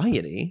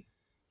anxiety.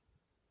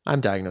 I'm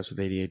diagnosed with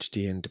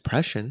ADHD and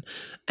depression.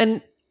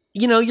 And,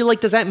 you know, you're like,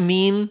 does that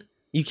mean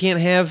you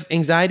can't have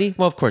anxiety?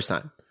 Well, of course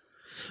not.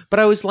 But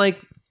I was like,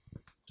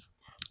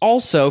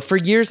 also, for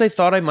years I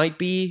thought I might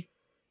be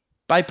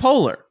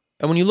bipolar.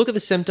 And when you look at the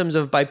symptoms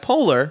of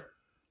bipolar,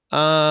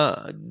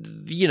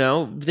 you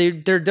know, they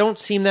don't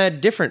seem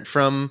that different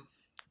from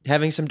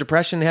having some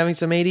depression and having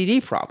some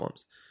ADD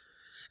problems.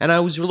 And I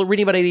was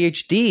reading about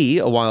ADHD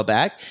a while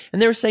back,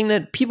 and they were saying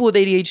that people with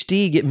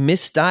ADHD get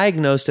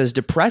misdiagnosed as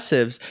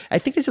depressives. I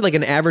think they said like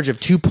an average of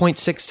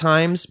 2.6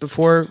 times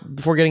before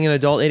getting an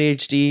adult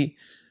ADHD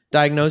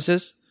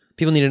diagnosis.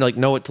 People need to like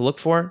know what to look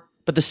for,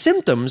 but the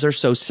symptoms are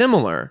so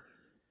similar.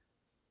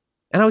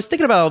 And I was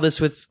thinking about all this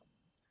with,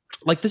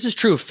 like, this is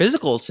true of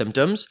physical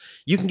symptoms.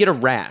 You can get a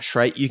rash,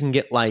 right? You can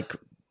get like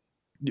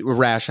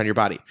rash on your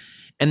body.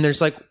 And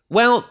there's like,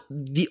 well,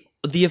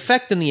 the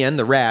effect in the end,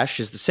 the rash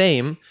is the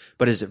same,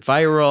 but is it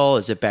viral?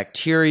 Is it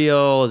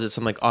bacterial? Is it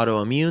some like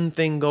autoimmune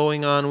thing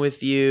going on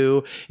with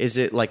you? Is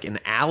it like an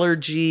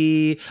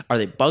allergy? Are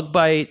they bug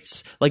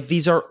bites? Like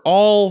these are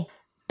all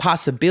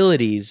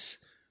possibilities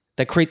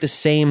that create the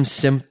same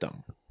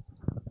symptom,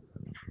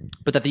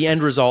 but that the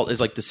end result is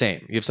like the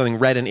same. You have something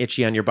red and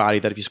itchy on your body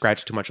that if you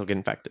scratch too much, you'll get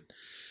infected.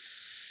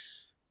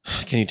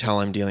 Can you tell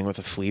I'm dealing with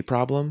a flea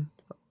problem?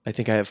 I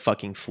think I have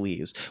fucking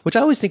fleas, which I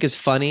always think is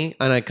funny.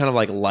 And I kind of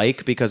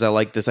like because I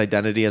like this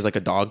identity as like a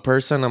dog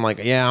person. I'm like,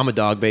 yeah, I'm a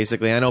dog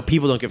basically. I know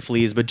people don't get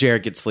fleas, but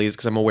Jared gets fleas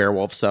because I'm a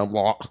werewolf. So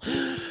blah.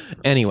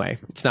 Anyway,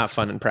 it's not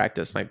fun in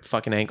practice. My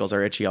fucking ankles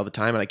are itchy all the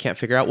time and I can't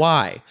figure out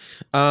why.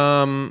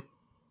 I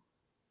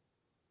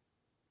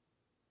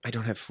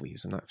don't have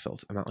fleas. I'm not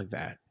filthy. I'm not like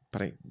that,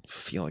 but I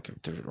feel like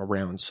they're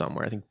around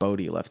somewhere. I think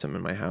Bodhi left them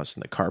in my house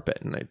in the carpet.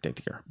 And I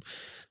think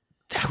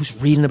I was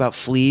reading about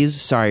fleas.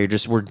 Sorry,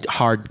 we're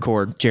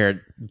hardcore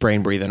Jared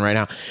brain breathing right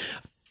now.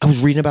 I was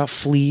reading about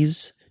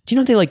fleas. Do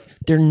you know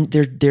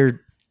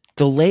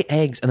they'll lay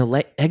eggs and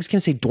the eggs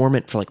can stay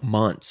dormant for like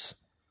months.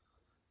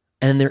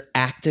 And they're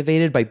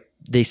activated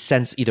they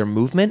sense either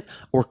movement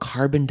or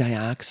carbon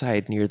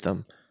dioxide near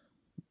them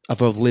of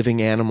a living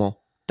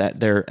animal that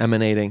they're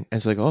emanating. And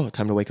it's like, oh,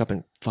 time to wake up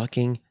and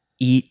fucking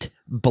eat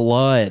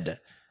blood.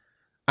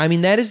 I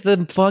mean, that is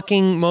the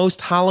fucking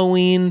most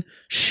Halloween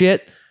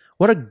shit.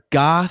 What a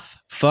goth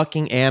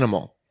fucking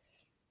animal.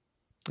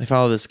 I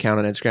follow this account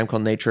on Instagram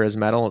called Nature is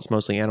Metal. It's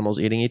mostly animals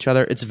eating each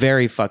other. It's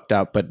very fucked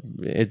up, but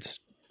it's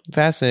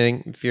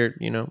fascinating if you're,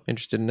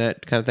 interested in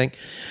that kind of thing.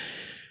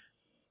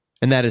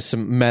 And that is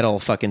some metal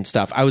fucking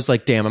stuff. I was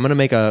like, damn, I'm going to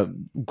make a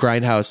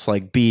Grindhouse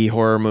like B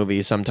horror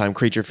movie sometime,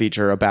 creature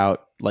feature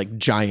about like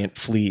giant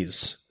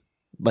fleas.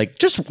 Like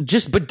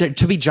but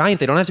to be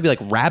giant, they don't have to be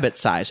like rabbit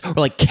size or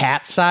like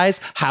cat size,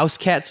 house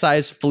cat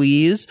size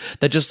fleas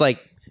that just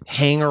like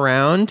hang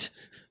around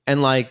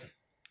and like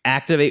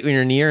activate when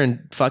you're near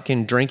and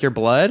fucking drink your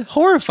blood.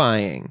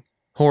 Horrifying.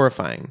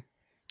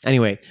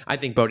 Anyway, I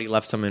think Bodhi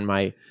left some in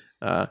my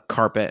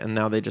carpet and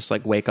now they just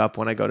like wake up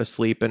when I go to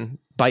sleep and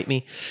bite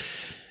me.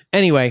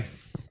 Anyway,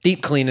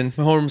 deep cleaning.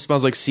 My home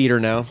smells like cedar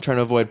now. Trying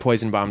to avoid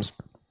poison bombs.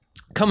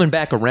 Coming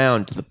back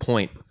around to the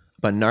point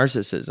about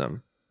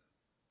narcissism,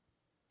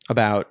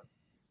 about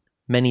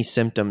many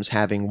symptoms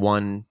having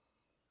one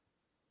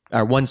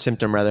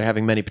symptom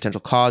having many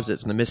potential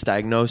causes and the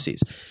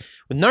misdiagnoses.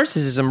 With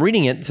narcissism,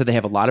 reading it, so they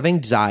have a lot of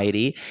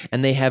anxiety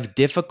and they have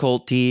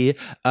difficulty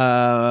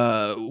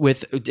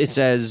with, it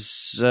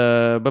says,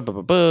 what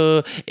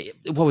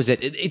was it?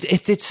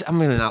 It's, I'm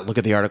going to not look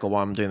at the article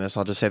while I'm doing this.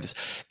 I'll just say this.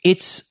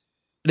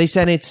 They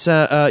said it's,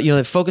 they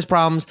have focus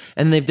problems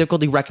and they have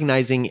difficulty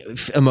recognizing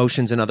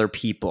emotions in other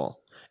people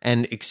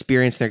and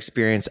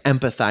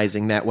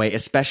empathizing that way,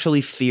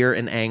 especially fear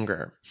and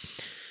anger.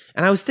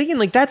 And I was thinking,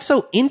 like, that's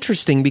so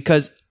interesting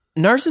because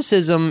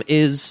narcissism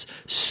is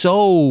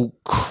so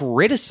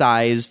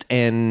criticized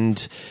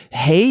and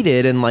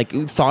hated and like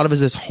thought of as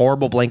this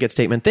horrible blanket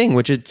statement thing,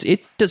 which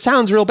it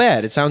sounds real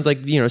bad. It sounds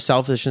like,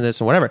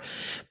 selfishness and whatever.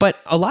 But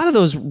a lot of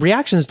those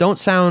reactions don't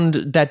sound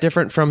that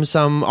different from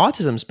some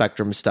autism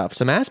spectrum stuff,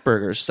 some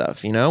Asperger's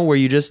stuff, where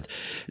you just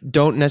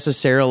don't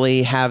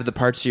necessarily have the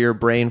parts of your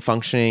brain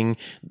functioning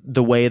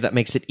the way that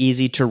makes it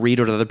easy to read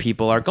what other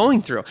people are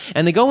going through.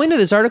 And they go into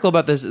this article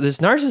about this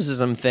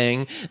narcissism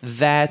thing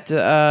that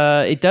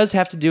it does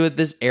have to do with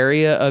this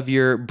area of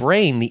your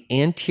brain, the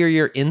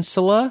anterior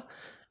insula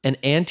and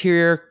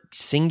anterior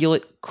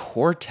cingulate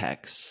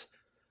cortex.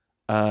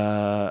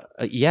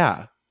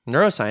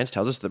 Neuroscience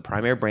tells us the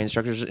primary brain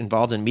structures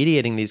involved in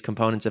mediating these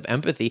components of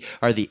empathy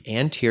are the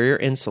anterior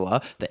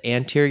insula, the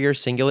anterior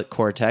cingulate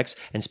cortex,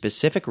 and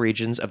specific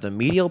regions of the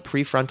medial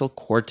prefrontal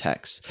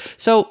cortex.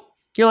 So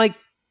you're like,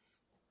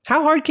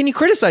 how hard can you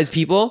criticize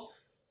people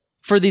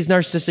for these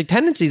narcissistic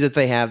tendencies if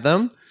they have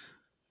them?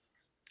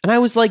 And I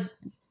was like,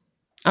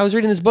 I was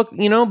reading this book,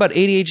 about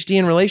ADHD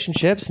and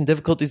relationships and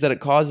difficulties that it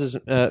causes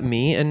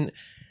me. And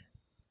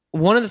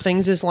one of the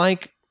things is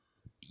like,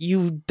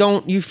 you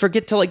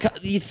forget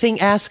to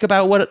ask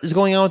about what is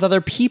going on with other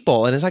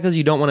people. And it's not because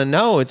you don't want to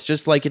know. It's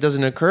just like, it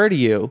doesn't occur to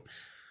you.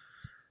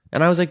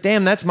 And I was like,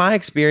 damn, that's my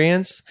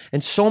experience.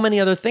 And so many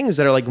other things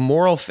that are like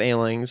moral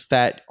failings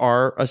that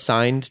are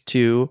assigned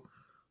to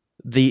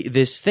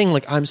this thing.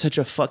 Like, I'm such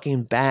a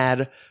fucking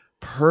bad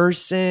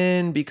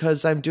person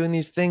because I'm doing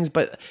these things,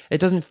 but it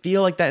doesn't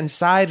feel like that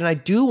inside. And I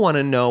do want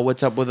to know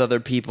what's up with other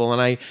people.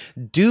 And I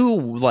do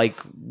like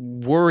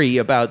worry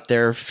about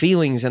their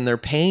feelings and their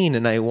pain.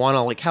 And I want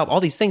to like help all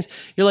these things.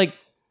 You're like,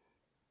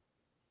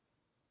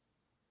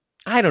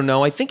 I don't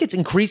know. I think it's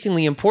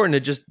increasingly important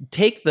to just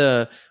take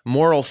the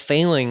moral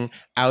failing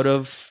out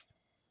of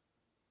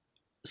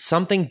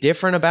something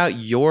different about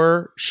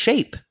your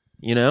shape,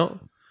 And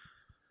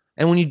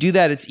when you do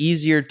that, it's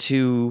easier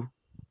to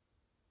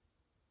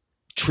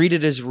treat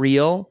it as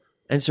real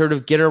and sort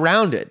of get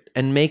around it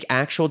and make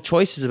actual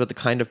choices about the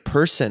kind of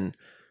person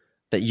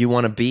that you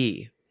want to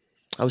be.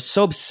 I was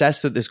so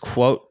obsessed with this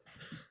quote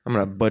I'm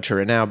going to butcher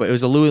it now, but it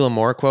was a Louis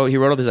L'Amour quote. He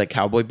wrote all these like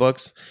cowboy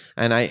books,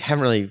 and I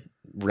haven't really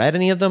read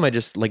any of them. I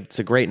just like, it's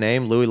a great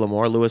name, Louis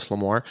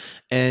L'Amour.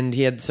 And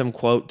he had some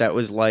quote that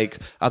was like,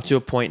 up to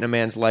a point in a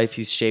man's life,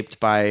 he's shaped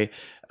by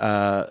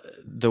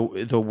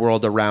the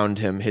world around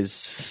him,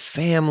 his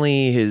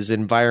family, his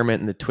environment,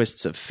 and the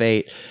twists of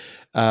fate,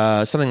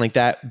 something like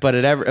that. But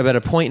at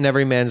a point in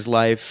every man's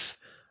life,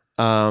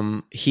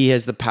 he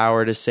has the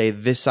power to say,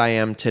 this I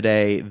am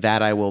today,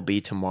 that I will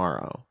be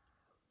tomorrow.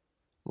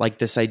 Like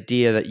this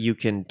idea that you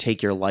can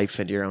take your life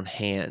into your own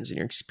hands and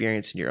your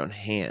experience in your own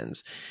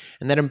hands,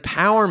 and that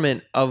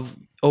empowerment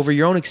over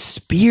your own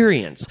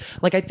experience.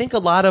 Like I think a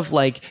lot of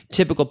like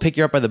typical pick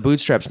you up by the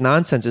bootstraps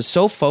nonsense is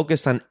so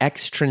focused on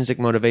extrinsic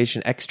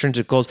motivation,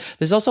 extrinsic goals.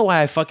 This is also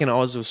why I fucking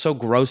always was so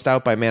grossed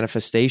out by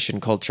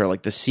manifestation culture,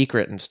 like The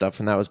Secret and stuff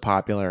when that was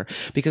popular,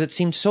 because it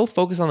seemed so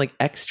focused on like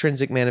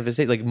extrinsic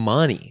manifestation, like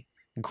money,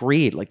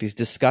 greed, like these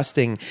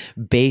disgusting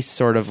base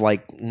sort of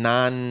like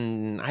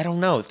I don't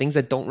know, things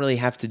that don't really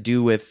have to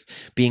do with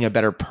being a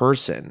better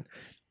person.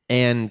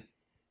 And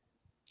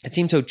it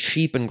seemed so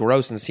cheap and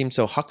gross and seemed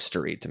so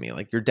huckstery to me.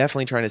 Like you're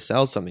definitely trying to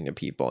sell something to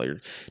people.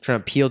 You're trying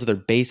to appeal to their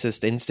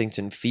basest instincts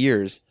and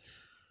fears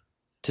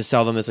to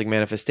sell them this like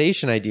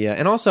manifestation idea.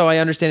 And also I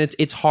understand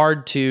it's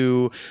hard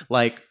to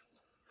like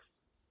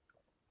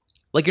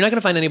you're not going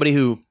to find anybody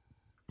who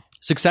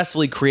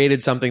successfully created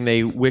something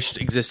they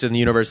wished existed in the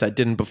universe that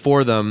didn't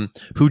before them,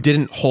 who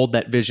didn't hold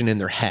that vision in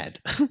their head.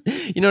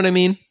 You know what I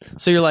mean?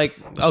 So you're like,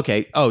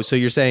 okay, so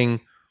you're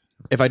saying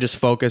if I just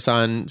focus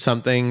on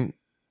something,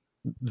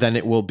 then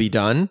it will be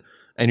done?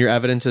 And your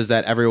evidence is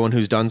that everyone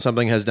who's done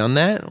something has done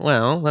that?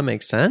 Well, that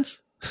makes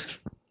sense. I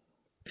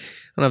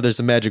don't know if there's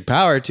some magic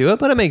power to it,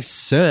 but it makes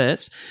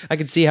sense. I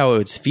can see how it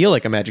would feel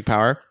like a magic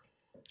power.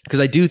 Because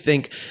I do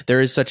think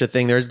there is such a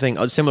thing. There's a thing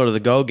similar to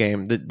the Go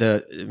game,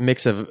 the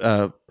mix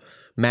of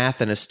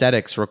math and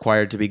aesthetics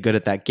required to be good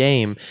at that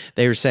game.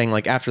 They were saying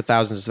like after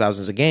thousands and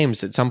thousands of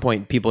games, at some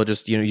point people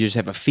just, you just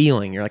have a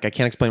feeling. You're like, I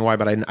can't explain why,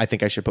 but I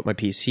think I should put my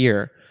piece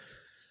here.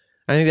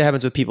 I think that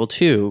happens with people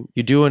too.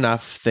 You do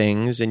enough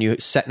things and you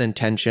set an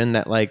intention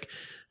that like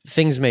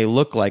things may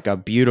look like a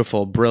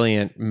beautiful,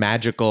 brilliant,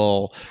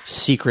 magical,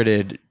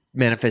 secreted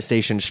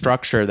manifestation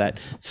structure that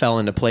fell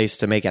into place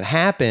to make it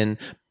happen.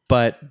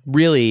 But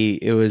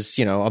really, it was,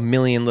 a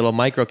million little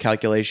micro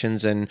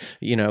calculations and,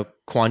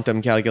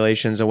 quantum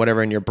calculations or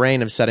whatever in your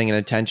brain of setting an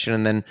intention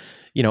and then,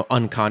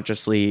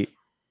 unconsciously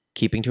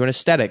keeping to an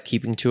aesthetic,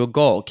 keeping to a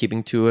goal,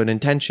 keeping to an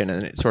intention.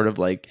 And it sort of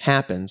like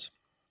happens.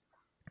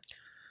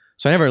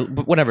 So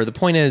whatever. The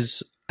point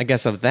is, I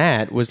guess, of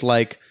that was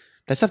like,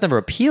 that stuff never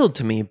appealed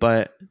to me.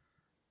 But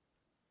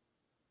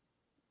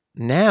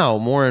now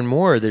more and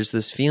more, there's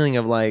this feeling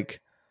of like,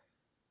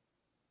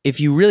 if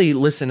you really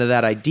listen to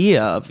that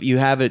idea of you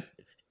have it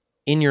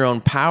in your own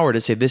power to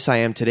say, this I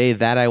am today,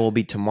 that I will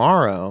be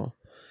tomorrow.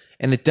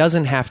 And it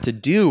doesn't have to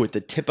do with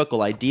the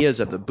typical ideas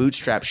of the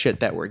bootstrap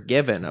shit that we're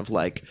given of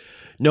like,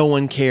 no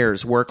one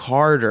cares, work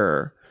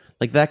harder,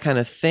 like that kind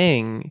of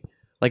thing.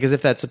 Like as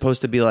if that's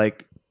supposed to be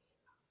like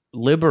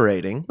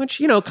liberating,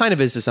 which, kind of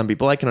is to some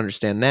people. I can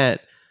understand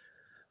that.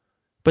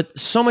 But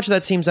so much of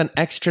that seems on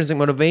extrinsic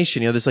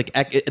motivation. This like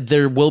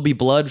there will be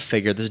blood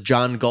figure, this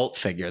John Galt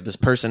figure, this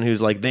person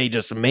who's like they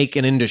just make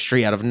an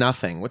industry out of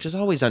nothing, which is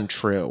always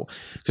untrue.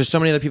 There's so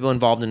many other people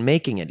involved in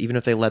making it, even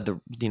if they led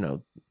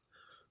the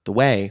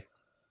way.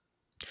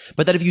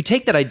 But that if you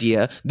take that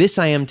idea, this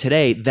I am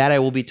today, that I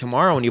will be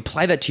tomorrow, and you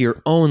apply that to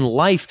your own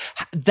life,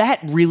 that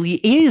really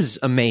is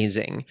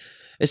amazing.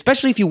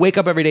 Especially if you wake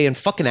up every day in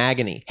fucking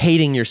agony,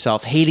 hating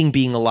yourself, hating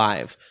being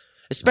alive.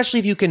 Especially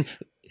if you can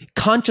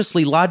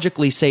consciously,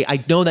 logically say,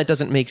 I know that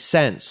doesn't make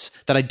sense,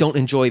 that I don't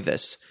enjoy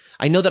this.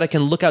 I know that I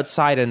can look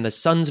outside and the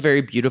sun's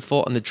very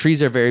beautiful and the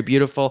trees are very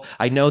beautiful.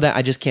 I know that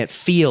I just can't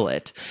feel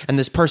it. And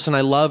this person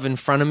I love in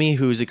front of me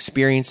who's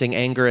experiencing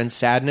anger and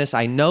sadness,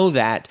 I know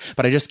that,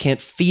 but I just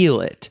can't feel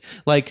it.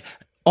 Like,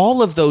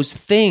 all of those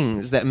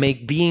things that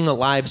make being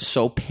alive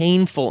so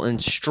painful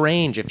and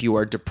strange if you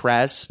are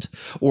depressed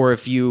or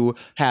if you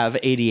have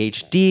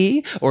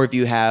ADHD or if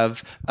you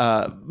have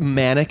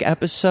manic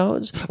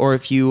episodes or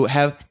if you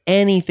have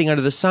anything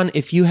under the sun,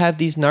 if you have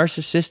these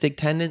narcissistic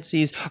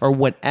tendencies or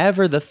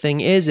whatever the thing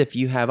is, if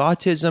you have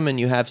autism and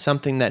you have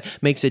something that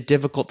makes it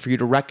difficult for you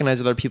to recognize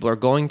other people are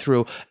going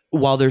through,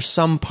 while there's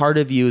some part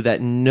of you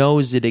that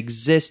knows it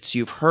exists,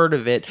 you've heard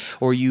of it,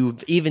 or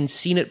you've even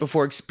seen it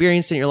before,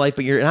 experienced it in your life,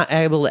 but you're not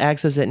able to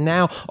access it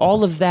now,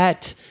 all of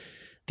that,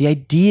 the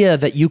idea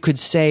that you could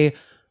say,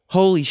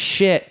 holy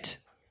shit,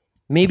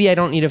 maybe I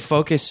don't need to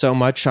focus so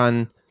much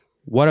on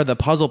what are the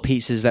puzzle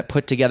pieces that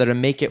put together to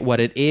make it what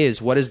it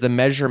is? What is the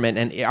measurement?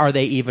 And are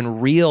they even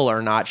real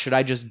or not? Should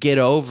I just get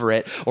over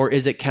it? Or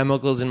is it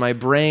chemicals in my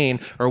brain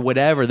or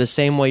whatever? The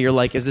same way you're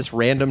like, is this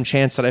random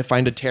chance that I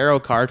find a tarot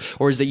card?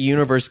 Or is the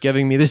universe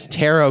giving me this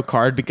tarot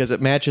card because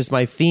it matches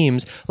my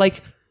themes?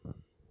 Like,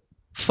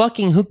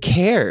 fucking who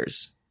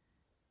cares?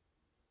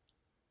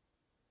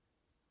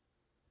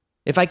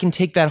 If I can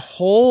take that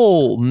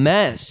whole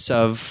mess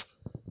of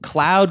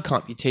cloud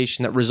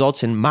computation that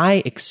results in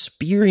my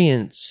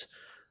experience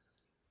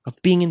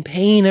of being in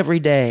pain every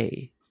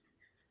day.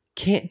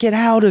 Can't get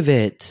out of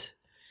it.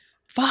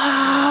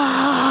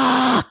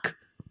 Fuck!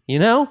 You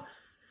know?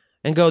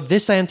 And go,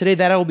 this I am today,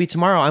 that I will be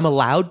tomorrow. I'm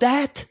allowed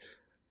that?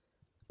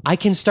 I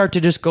can start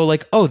to just go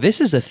like, oh, this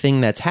is a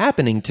thing that's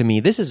happening to me.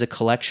 This is a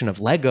collection of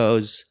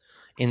Legos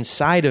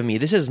inside of me.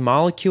 This is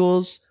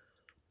molecules.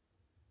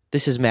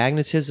 This is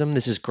magnetism.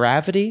 This is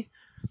gravity.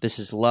 This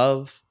is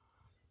love.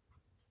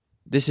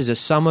 This is a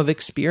sum of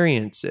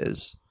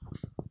experiences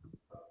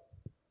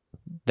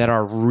that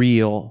are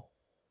real,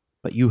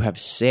 but you have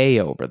say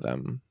over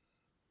them.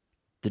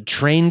 The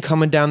train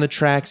coming down the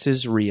tracks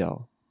is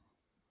real.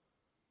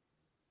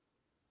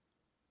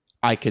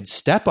 I could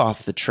step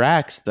off the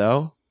tracks,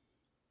 though.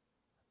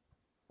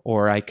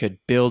 Or I could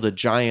build a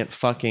giant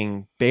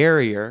fucking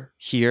barrier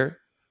here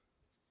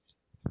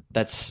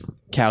that's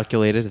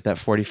calculated at that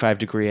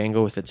 45-degree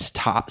angle with its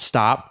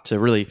stop to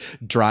really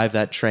drive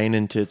that train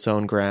into its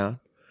own ground.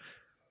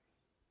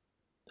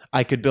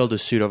 I could build a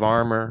suit of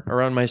armor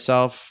around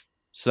myself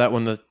so that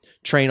when the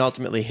train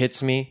ultimately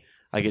hits me,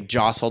 I get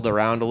jostled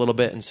around a little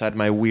bit inside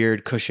my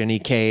weird cushiony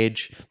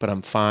cage, but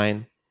I'm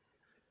fine.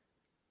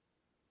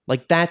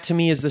 Like that to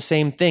me is the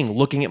same thing,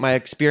 looking at my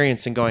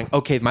experience and going,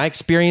 okay, my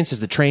experience is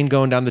the train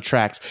going down the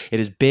tracks. It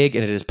is big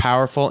and it is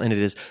powerful and it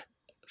is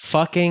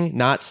fucking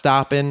not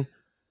stopping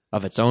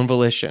of its own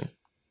volition.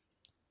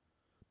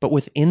 But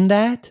within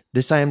that,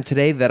 this I am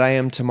today, that I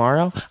am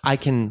tomorrow, I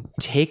can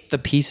take the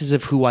pieces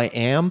of who I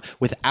am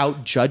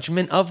without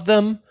judgment of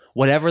them,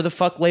 whatever the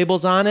fuck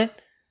labels on it,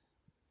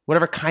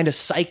 whatever kind of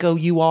psycho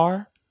you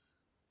are,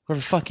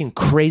 whatever fucking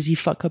crazy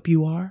fuck up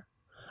you are,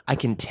 I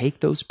can take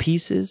those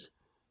pieces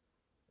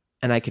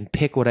and I can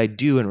pick what I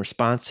do in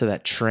response to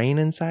that train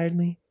inside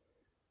me.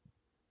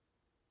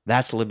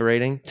 That's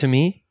liberating to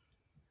me.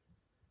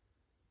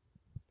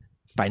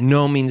 By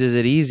no means is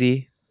it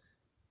easy.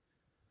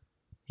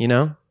 You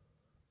know?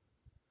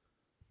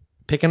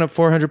 Picking up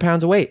 400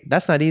 pounds of weight,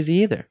 that's not easy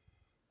either.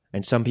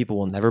 And some people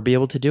will never be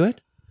able to do it.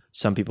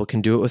 Some people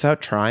can do it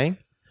without trying.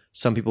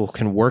 Some people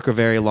can work a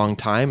very long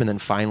time and then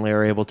finally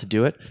are able to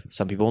do it.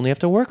 Some people only have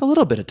to work a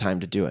little bit of time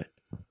to do it.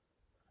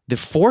 The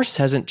force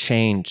hasn't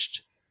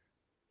changed.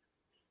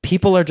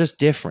 People are just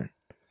different.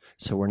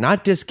 So we're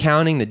not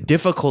discounting the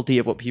difficulty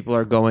of what people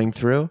are going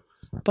through,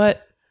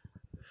 but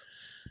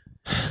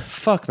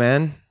fuck,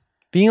 man.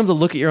 Being able to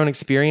look at your own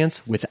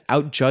experience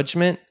without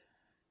judgment,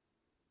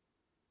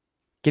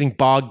 getting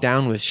bogged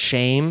down with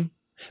shame,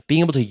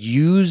 being able to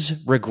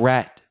use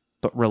regret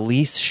but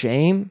release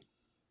shame,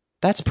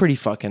 that's pretty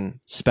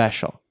fucking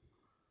special.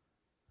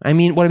 I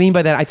mean, what I mean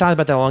by that, I thought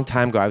about that a long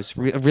time ago. I was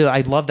really,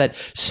 I love that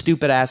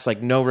stupid ass, like,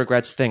 no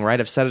regrets thing, right?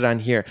 I've said it on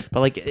here.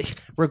 But, like,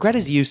 regret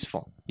is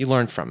useful. You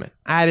learn from it.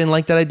 I didn't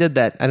like that I did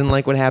that. I didn't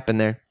like what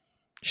happened there.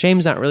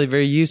 Shame's not really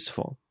very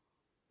useful.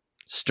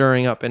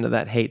 Stirring up into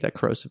that hate, that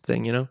corrosive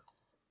thing, you know?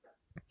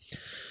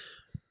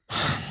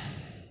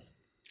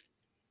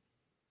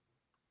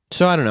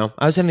 So, I don't know.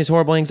 I was having these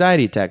horrible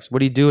anxiety attacks. What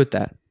do you do with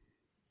that?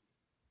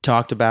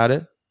 Talked about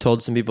it.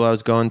 Told some people I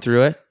was going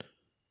through it.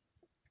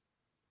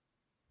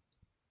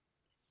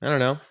 I don't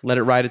know, let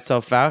it ride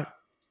itself out.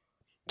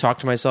 Talk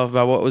to myself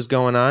about what was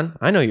going on.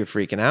 I know you're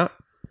freaking out.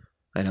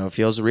 I know it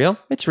feels real.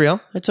 It's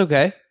real. It's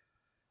okay.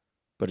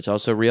 But it's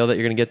also real that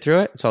you're going to get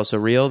through it. It's also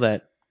real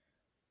that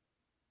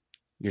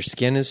your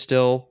skin is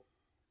still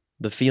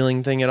the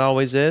feeling thing it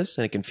always is,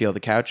 and it can feel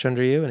the couch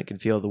under you, and it can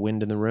feel the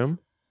wind in the room.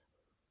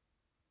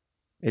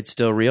 It's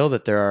still real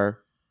that there are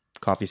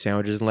coffee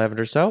sandwiches and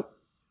lavender soap,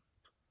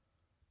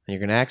 and you're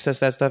going to access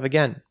that stuff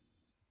again.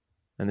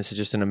 And this is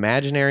just an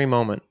imaginary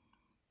moment.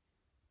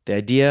 The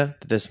idea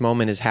that this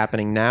moment is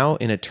happening now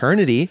in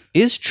eternity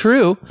is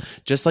true,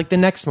 just like the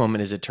next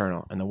moment is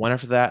eternal, and the one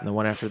after that, and the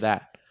one after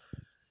that.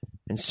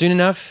 And soon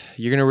enough,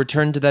 you're going to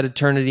return to that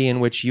eternity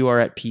in which you are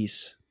at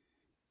peace.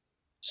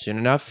 Soon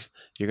enough,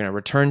 you're going to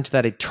return to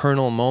that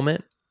eternal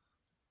moment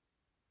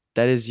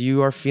that is,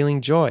 you are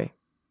feeling joy.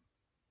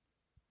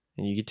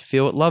 And you get to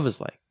feel what love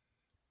is like.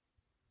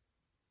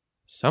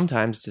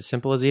 Sometimes it's as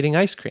simple as eating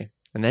ice cream,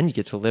 and then you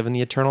get to live in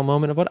the eternal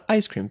moment of what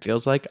ice cream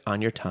feels like on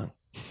your tongue.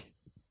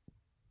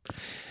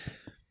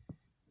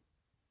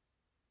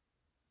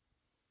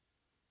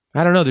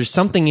 I don't know. There's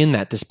something in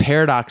that, this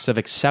paradox of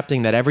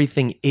accepting that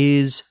everything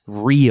is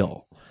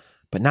real,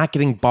 but not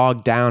getting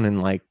bogged down in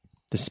like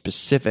the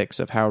specifics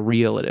of how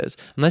real it is.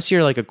 Unless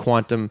you're like a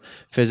quantum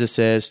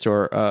physicist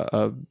or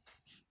a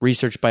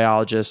research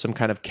biologist, some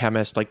kind of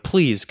chemist, like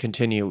please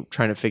continue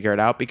trying to figure it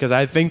out, because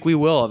I think we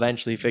will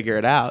eventually figure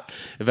it out.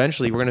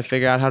 Eventually we're going to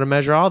figure out how to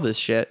measure all this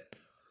shit.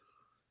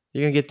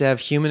 You're going to get to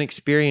have human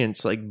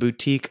experience, like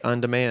boutique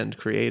on demand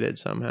created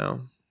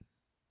somehow.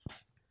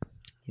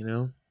 You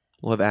know?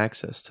 We'll have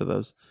access to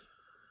those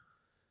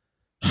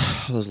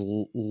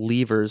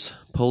levers,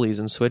 pulleys,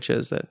 and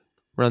switches that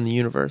run the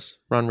universe,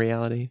 run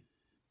reality.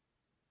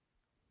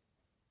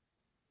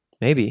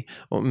 Maybe.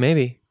 Or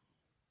maybe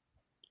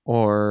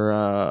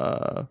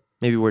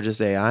we're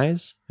just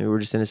AIs. Maybe we're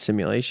just in a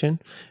simulation.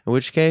 In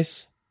which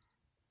case,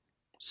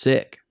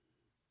 sick.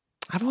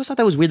 I've always thought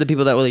that was weird that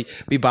people that really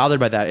be bothered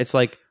by that. It's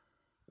like,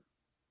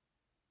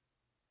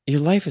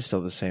 your life is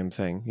still the same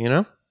thing, you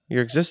know?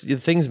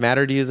 Things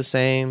matter to you the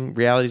same.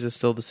 Reality is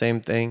still the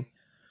same thing.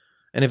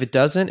 And if it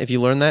doesn't, if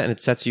you learn that and it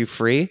sets you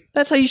free,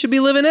 that's how you should be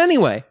living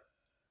anyway.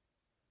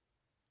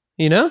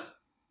 You know?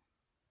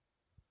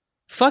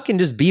 Fucking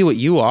just be what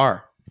you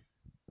are.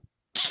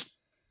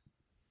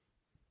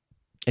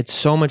 It's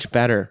so much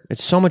better.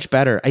 It's so much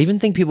better. I even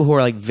think people who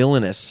are like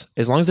villainous,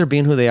 as long as they're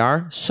being who they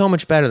are, so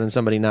much better than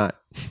somebody not.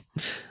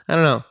 I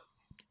don't know.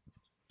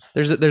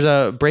 There's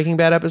a Breaking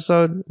Bad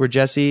episode where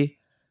Jesse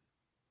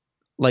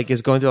like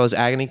is going through all this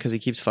agony because he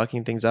keeps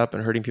fucking things up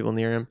and hurting people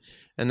near him.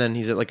 And then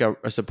he's at like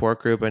a support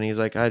group and he's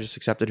like, I just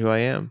accepted who I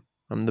am.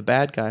 I'm the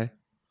bad guy. And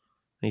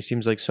he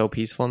seems like so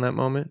peaceful in that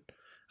moment.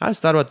 I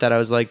just thought about that. I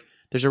was like,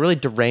 there's a really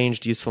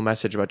deranged, useful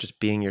message about just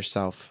being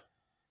yourself.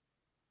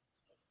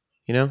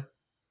 You know?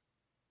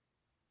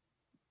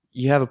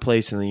 You have a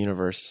place in the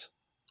universe.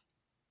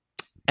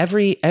 I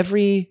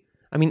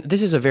mean,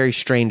 this is a very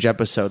strange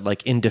episode,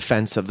 like in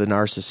defense of the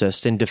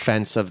narcissist, in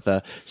defense of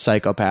the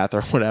psychopath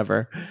or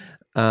whatever.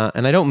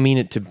 And I don't mean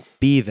it to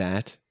be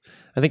that.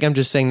 I think I'm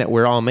just saying that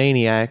we're all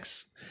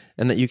maniacs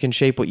and that you can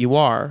shape what you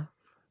are.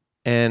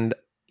 And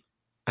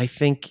I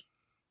think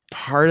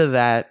part of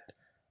that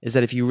is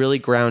that if you really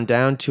ground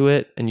down to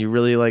it and you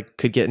really like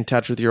could get in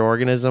touch with your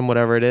organism,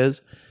 whatever it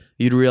is,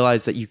 you'd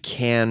realize that you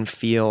can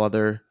feel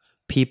other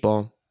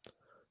people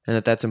and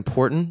that that's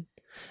important.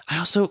 I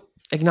also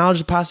acknowledge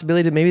the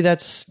possibility that maybe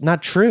that's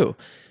not true.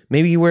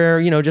 Maybe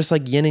we're, just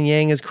like yin and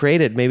yang is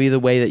created. Maybe the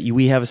way that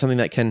we have something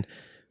that can,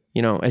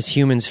 as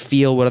humans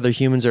feel what other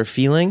humans are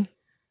feeling.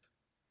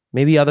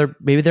 Maybe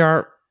there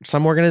are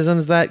some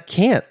organisms that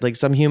can't, like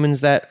some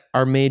humans that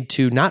are made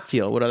to not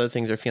feel what other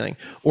things are feeling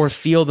or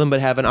feel them but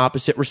have an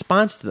opposite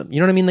response to them. You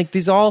know what I mean? Like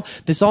this all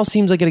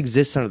seems like it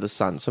exists under the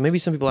sun. So maybe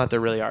some people out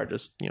there really are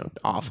just,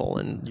 awful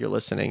and you're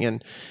listening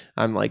and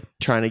I'm like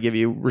trying to give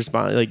you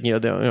response, like,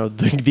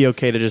 the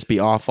okay to just be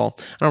awful.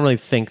 I don't really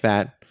think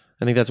that.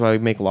 I think that's why we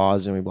make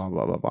laws and we blah,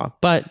 blah, blah, blah.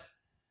 But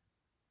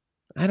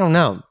I don't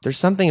know. There's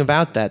something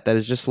about that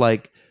is just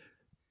like,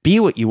 be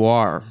what you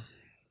are,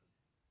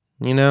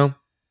 Be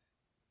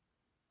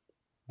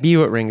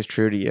what rings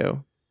true to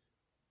you.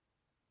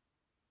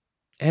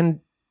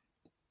 And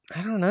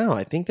I don't know.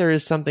 I think there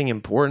is something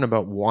important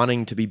about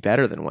wanting to be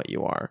better than what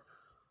you are.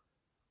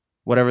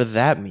 Whatever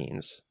that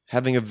means.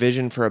 Having a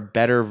vision for a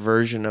better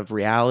version of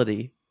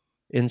reality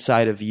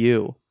inside of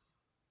you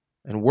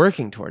and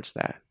working towards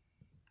that.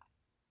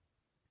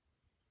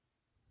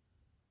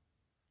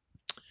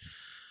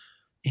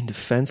 In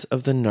defense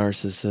of the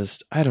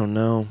narcissist, I don't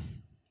know.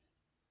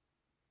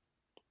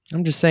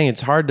 I'm just saying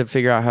it's hard to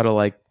figure out how to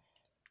like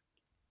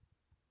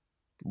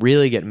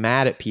really get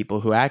mad at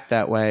people who act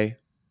that way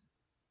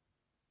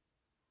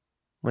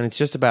when it's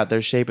just about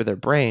their shape of their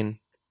brain.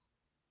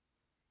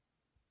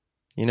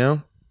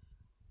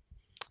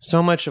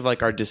 So much of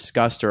like our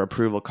disgust or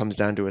approval comes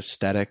down to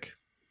aesthetic.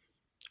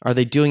 Are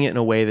they doing it in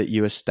a way that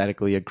you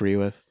aesthetically agree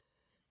with?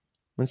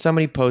 When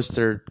somebody posts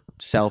their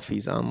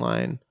selfies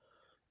online,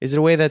 is it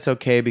a way that's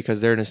okay because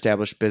they're an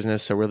established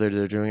business, so really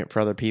they're doing it for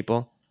other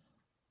people?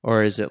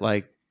 Or is it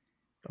like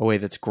a way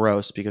that's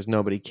gross because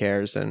nobody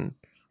cares and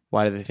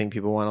why do they think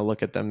people want to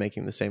look at them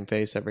making the same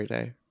face every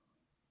day?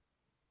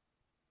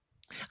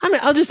 I mean,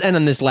 I'll just end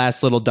on this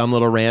last dumb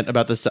little rant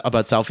about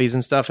selfies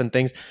and stuff and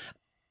things.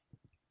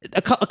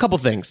 A couple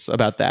things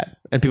about that.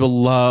 And people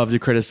love to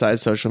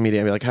criticize social media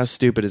and be like, how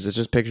stupid is it?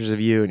 Just pictures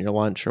of you and your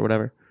lunch or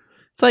whatever.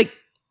 It's like,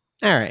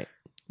 all right.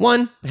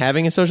 One,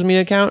 having a social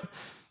media account,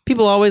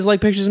 people always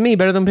like pictures of me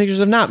better than pictures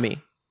of not me.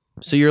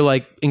 So you're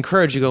like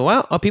encouraged. You go,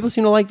 well, people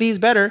seem to like these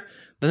better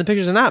than the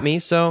pictures of not me.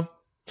 So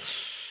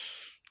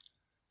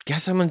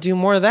guess I'm going to do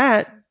more of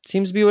that.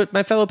 Seems to be what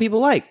my fellow people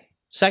like.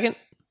 Second,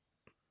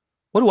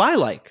 what do I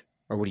like?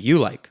 Or what do you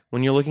like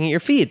when you're looking at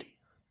your feed?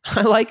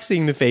 I like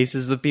seeing the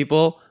faces of the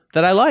people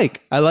that I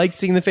like. I like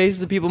seeing the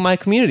faces of people in my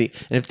community.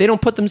 And if they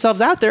don't put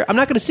themselves out there, I'm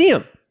not going to see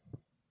them.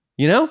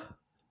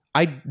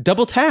 I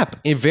double tap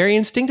very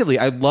instinctively.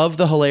 I love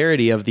the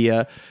hilarity of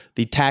the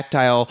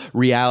tactile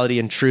reality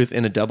and truth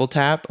in a double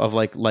tap of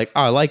like, oh,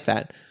 I like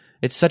that.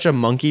 It's such a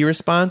monkey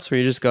response where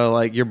you just go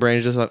like, your brain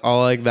is just like,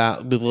 oh, I like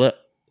that.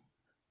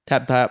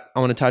 Tap, tap.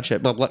 I want to touch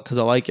it, because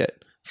I like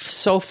it.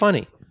 So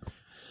funny.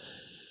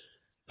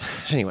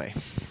 Anyway.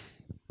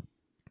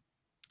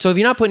 So if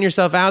you're not putting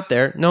yourself out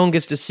there, no one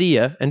gets to see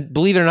you. And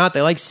believe it or not,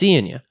 they like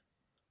seeing you.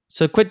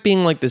 So quit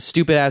being like this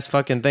stupid ass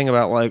fucking thing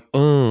about like,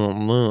 oh,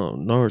 no,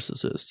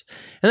 narcissist.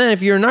 And then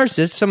if you're a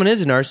narcissist, if someone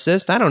is a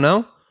narcissist, I don't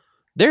know.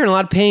 They're in a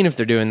lot of pain if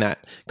they're doing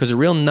that because they're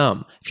real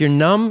numb. If you're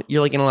numb,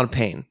 you're like in a lot of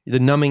pain. The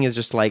numbing is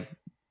just like,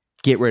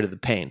 get rid of the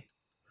pain.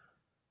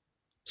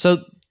 So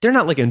they're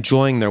not like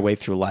enjoying their way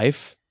through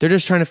life. They're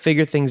just trying to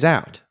figure things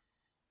out.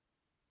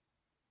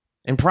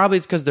 And probably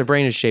it's because their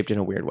brain is shaped in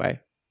a weird way.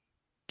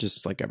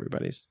 Just like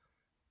everybody's.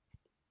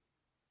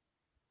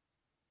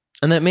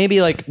 And that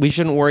maybe like we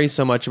shouldn't worry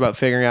so much about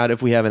figuring out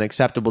if we have an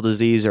acceptable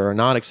disease or a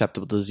not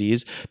acceptable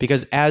disease.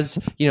 Because as,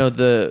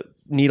 the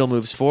needle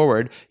moves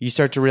forward, you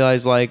start to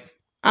realize like,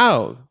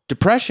 oh,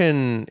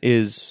 depression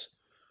is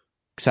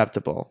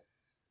acceptable.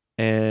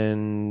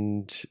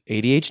 And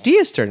ADHD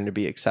is starting to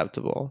be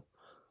acceptable,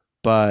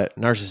 but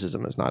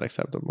narcissism is not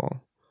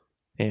acceptable,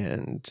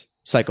 and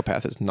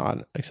psychopath is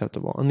not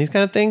acceptable, and these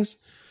kind of things.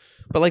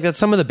 But like that,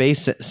 some of the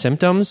base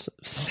symptoms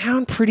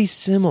sound pretty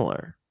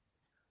similar.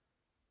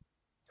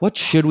 What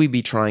should we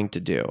be trying to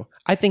do?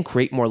 I think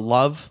create more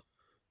love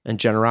and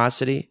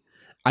generosity.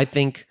 I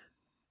think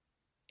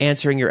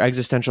answering your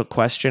existential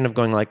question of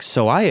going like,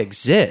 so I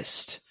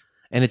exist,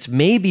 and it's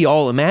maybe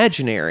all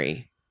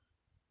imaginary,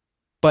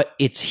 but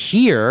it's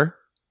here.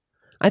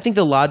 I think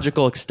the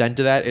logical extent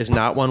to that is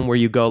not one where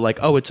you go like,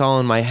 oh, it's all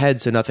in my head,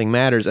 so nothing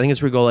matters. I think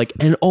it's where you go like,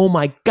 and oh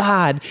my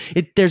God,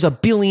 there's a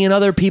billion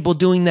other people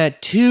doing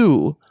that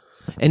too.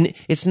 And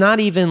it's not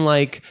even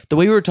like the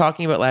way we were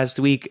talking about last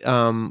week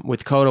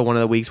with Coda, one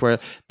of the weeks, where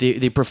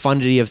the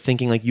profundity of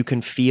thinking like you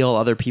can feel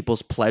other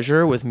people's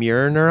pleasure with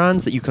mirror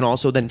neurons, that you can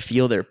also then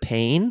feel their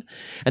pain,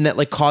 and that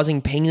like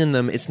causing pain in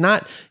them,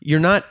 you're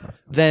not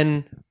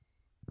then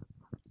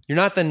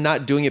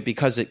not doing it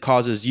because it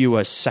causes you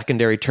a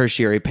secondary,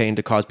 tertiary pain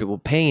to cause people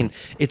pain.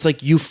 It's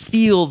like you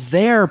feel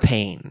their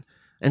pain.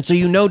 And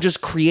so,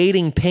 just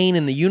creating pain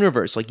in the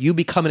universe, like you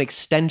become an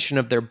extension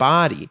of their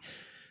body,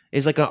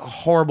 is like a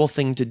horrible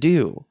thing to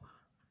do,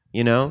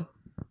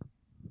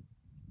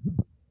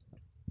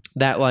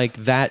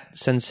 That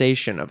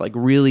sensation of like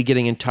really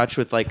getting in touch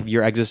with like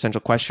your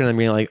existential question and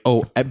being like,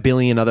 oh, a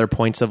billion other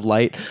points of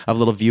light, of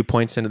little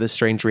viewpoints into this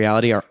strange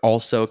reality are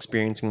also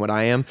experiencing what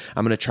I am.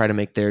 I'm going to try to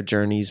make their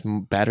journeys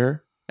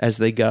better as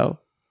they go.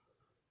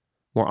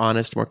 More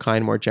honest, more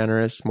kind, more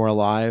generous, more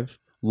alive,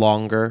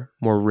 longer,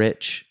 more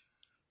rich,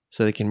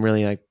 so they can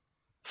really like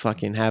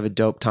fucking have a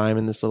dope time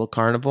in this little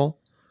carnival.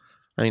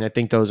 I mean, I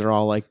think those are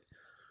all like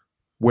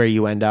where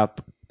you end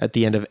up at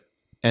the end of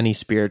any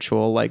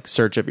spiritual like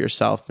search of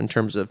yourself in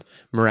terms of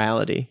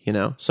morality,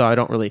 So I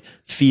don't really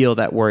feel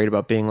that worried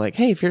about being like,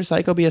 hey, if you're a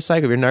psycho, be a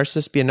psycho. If you're a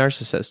narcissist, be a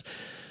narcissist.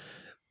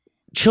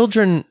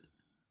 Children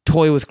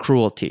toy with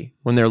cruelty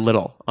when they're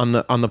little on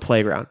the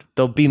playground.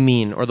 They'll be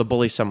mean or they'll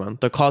bully someone.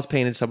 They'll cause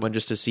pain in someone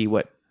just to see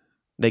what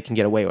they can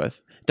get away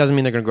with. Doesn't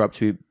mean they're going to grow up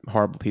to be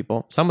horrible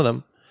people. Some of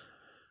them.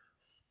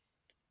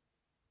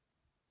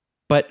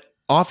 But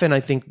often I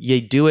think they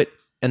do it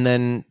and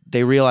then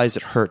they realize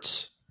it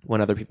hurts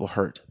when other people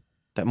hurt.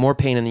 That more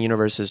pain in the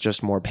universe is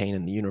just more pain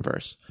in the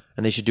universe.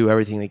 And they should do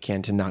everything they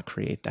can to not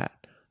create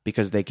that,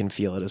 because they can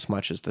feel it as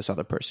much as this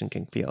other person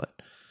can feel it.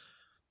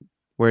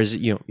 Whereas,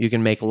 you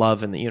can make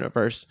love in the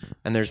universe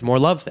and there's more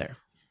love there.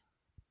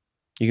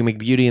 You can make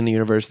beauty in the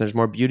universe and there's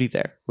more beauty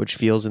there, which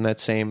feels in that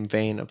same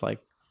vein of like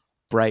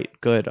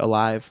bright, good,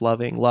 alive,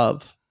 loving,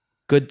 love,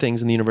 good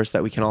things in the universe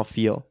that we can all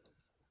feel.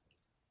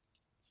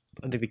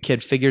 I think the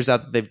kid figures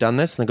out that they've done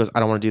this and then goes,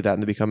 I don't want to do that,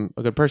 and they become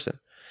a good person.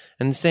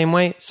 And the same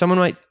way, someone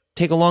might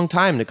take a long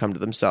time to come to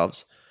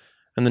themselves.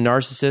 And the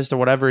narcissist or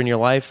whatever in your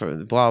life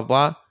or blah,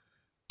 blah,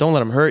 don't let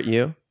them hurt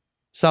you.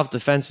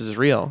 Self-defense is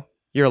real.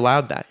 You're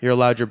allowed that. You're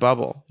allowed your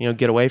bubble.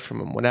 Get away from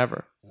them,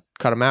 whatever.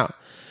 Cut them out.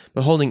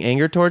 But holding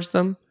anger towards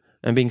them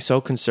and being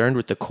so concerned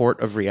with the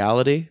court of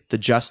reality, the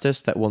justice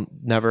that will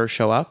never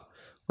show up,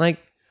 like,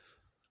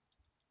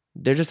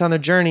 they're just on their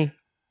journey.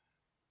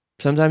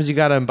 Sometimes you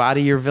got to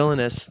embody your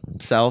villainous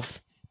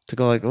self to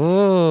go like,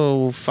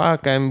 oh,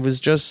 fuck, I was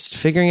just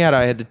figuring out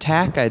I had to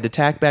tack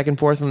back and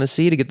forth on the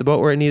sea to get the boat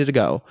where it needed to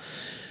go.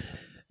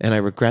 And I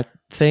regret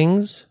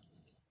things,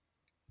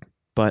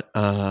 but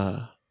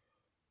I'm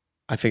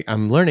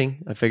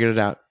learning. I figured it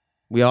out.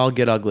 We all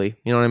get ugly.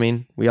 You know what I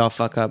mean? We all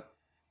fuck up.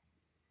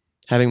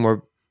 Having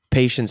more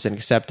patience and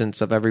acceptance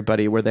of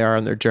everybody where they are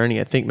on their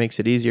journey, I think, makes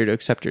it easier to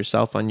accept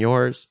yourself on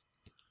yours.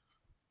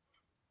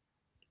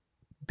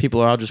 People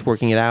are all just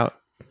working it out.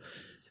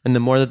 And the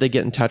more that they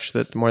get in touch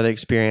with it, the more they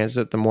experience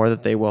it, the more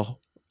that they will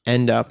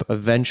end up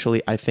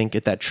eventually, I think,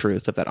 at that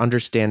truth, at that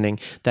understanding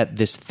that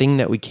this thing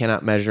that we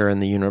cannot measure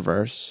in the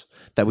universe,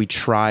 that we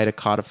try to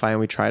codify and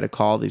we try to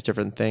call these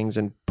different things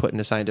and put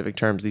into scientific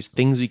terms, these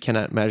things we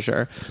cannot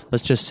measure,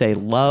 let's just say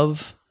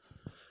love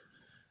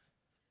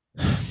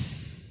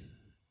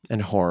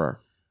and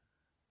horror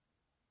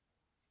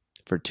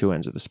for two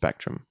ends of the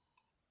spectrum.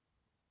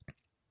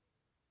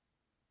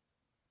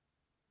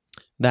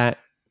 That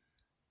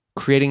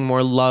creating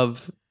more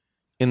love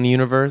in the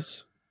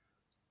universe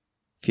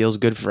feels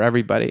good for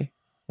everybody.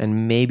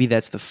 And maybe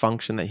that's the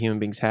function that human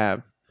beings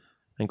have.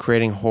 And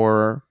creating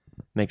horror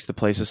makes the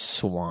place a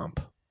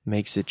swamp,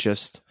 makes it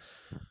just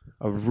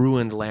a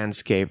ruined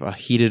landscape, a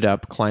heated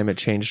up climate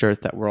changed earth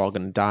that we're all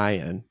going to die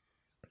in.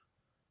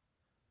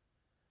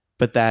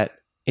 But that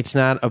it's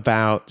not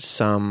about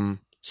some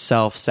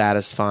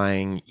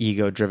self-satisfying,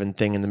 ego-driven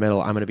thing in the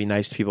middle. I'm going to be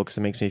nice to people because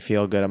it makes me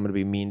feel good. I'm going to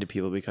be mean to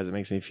people because it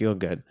makes me feel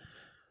good.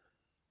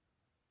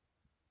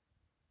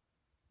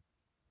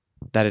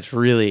 That it's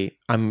really,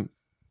 I'm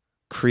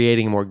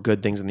creating more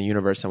good things in the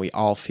universe, and we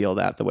all feel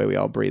that the way we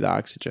all breathe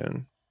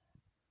oxygen.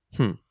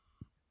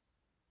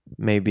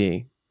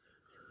 Maybe.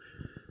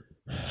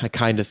 I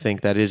kind of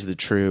think that is the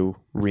true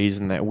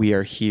reason that we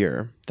are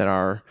here, that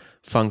our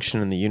function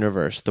in the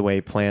universe, the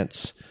way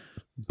plants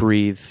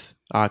breathe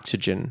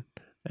oxygen,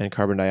 and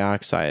carbon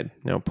dioxide,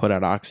 put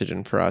out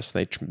oxygen for us.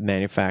 They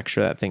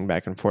manufacture that thing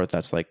back and forth.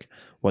 That's like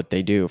what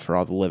they do for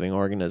all the living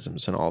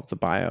organisms and all of the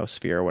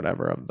biosphere or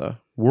whatever of the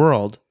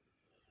world.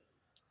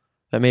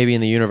 That maybe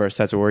in the universe,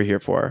 that's what we're here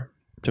for,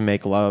 to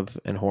make love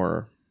and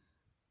horror.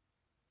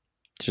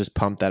 To just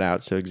pump that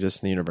out so it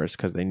exists in the universe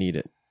because they need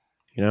it.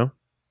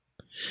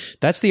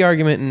 That's the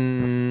argument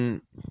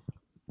in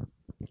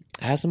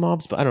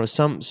Asimov's, but I don't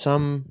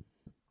know,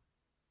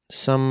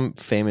 some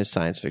famous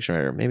science fiction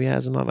writer, maybe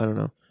Asimov, I don't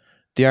know.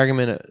 The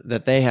argument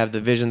that they have,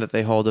 the vision that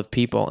they hold of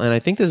people, and I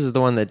think this is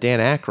the one that Dan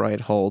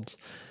Aykroyd holds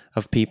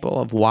of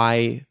people, of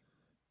why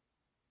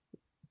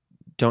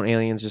don't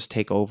aliens just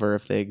take over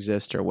if they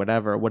exist or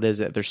whatever? What is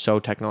it? They're so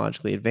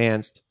technologically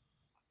advanced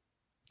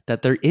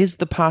that there is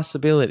the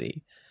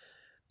possibility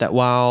that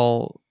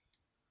while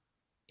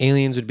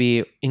aliens would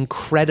be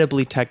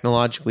incredibly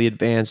technologically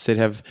advanced, they'd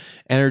have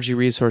energy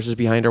resources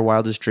behind our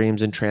wildest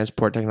dreams and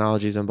transport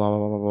technologies and blah, blah,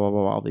 blah, blah, blah,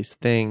 blah, all these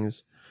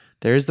things.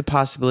 There is the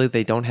possibility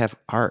they don't have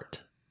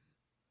art,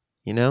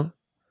 that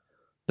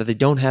they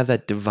don't have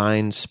that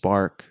divine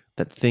spark,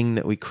 that thing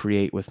that we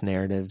create with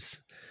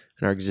narratives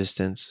and our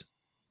existence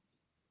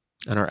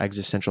and our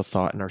existential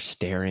thought and our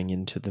staring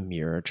into the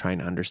mirror, trying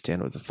to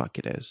understand what the fuck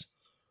it is.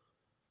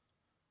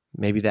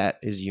 Maybe that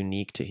is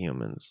unique to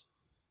humans.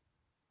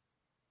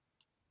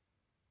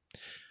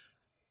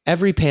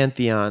 Every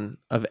pantheon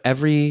of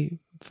every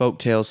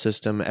folktale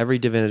system, every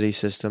divinity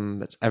system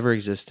that's ever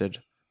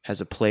existed has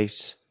a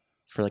place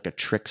for like a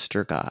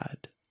trickster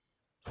god,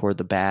 for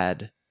the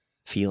bad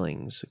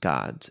feelings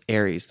gods.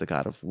 Ares, the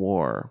god of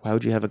war. Why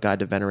would you have a god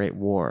to venerate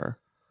war?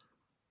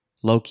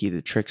 Loki,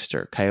 the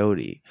trickster.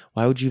 Coyote.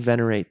 Why would you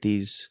venerate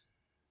these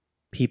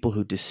people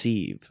who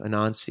deceive?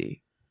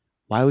 Anansi.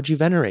 Why would you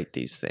venerate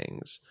these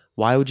things?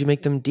 Why would you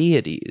make them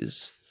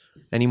deities?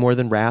 Any more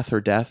than wrath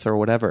or death or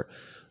whatever?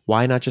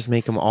 Why not just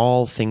make them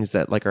all things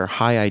that like are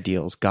high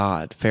ideals?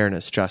 God,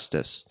 fairness,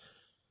 justice,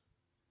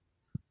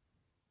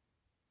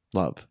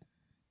 love.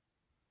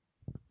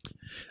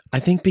 I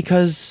think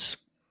because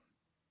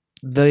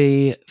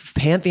the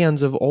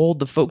pantheons of old,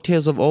 the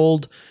folktales of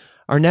old,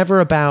 are never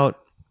about,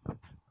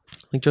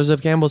 like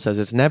Joseph Campbell says,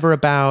 it's never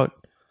about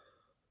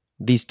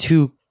these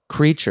two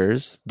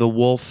creatures, the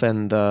wolf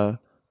and the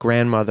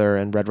grandmother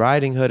and Red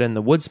Riding Hood and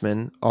the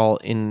woodsman, all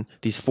in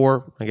these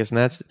four, I guess in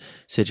that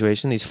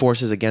situation, these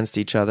forces against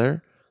each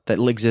other that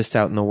exist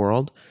out in the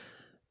world.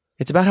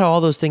 It's about how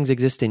all those things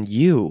exist in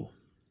you,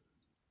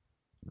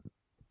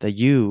 that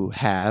you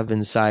have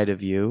inside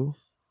of you.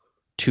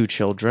 Two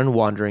children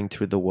wandering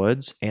through the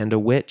woods and a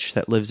witch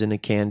that lives in a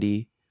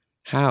candy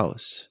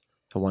house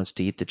that wants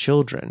to eat the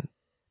children.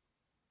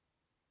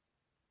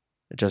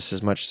 Just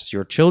as much as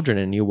your children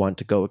and you want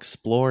to go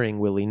exploring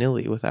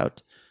willy-nilly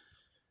without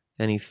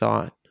any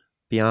thought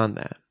beyond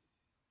that.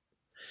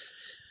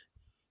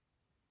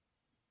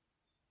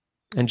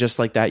 And just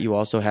like that, you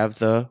also have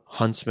the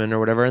huntsman or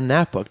whatever in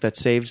that book that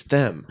saves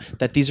them.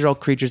 That these are all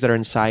creatures that are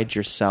inside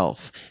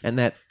yourself. And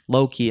that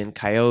Loki and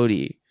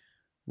Coyote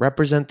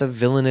represent the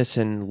villainous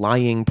and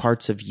lying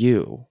parts of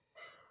you.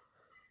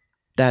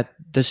 That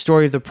the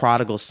story of the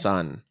prodigal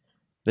son,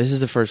 this is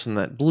the first one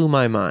that blew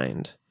my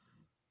mind,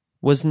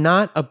 was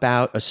not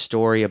about a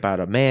story about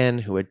a man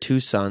who had two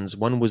sons.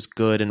 One was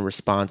good and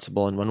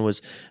responsible, and one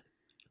was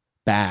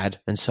bad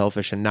and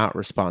selfish and not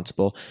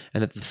responsible,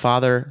 and that the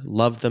father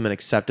loved them and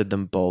accepted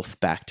them both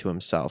back to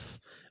himself.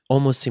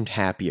 Almost seemed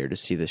happier to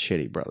see the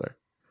shitty brother.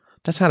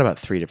 That's not about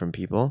three different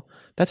people.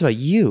 That's about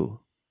you.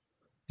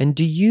 And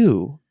do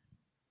you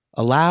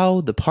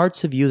allow the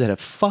parts of you that have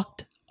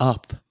fucked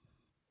up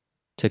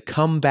to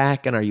come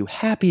back, and are you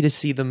happy to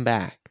see them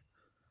back?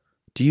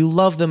 Do you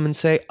love them and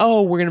say,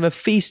 oh, we're going to have a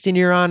feast in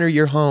your honor,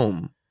 you're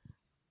home?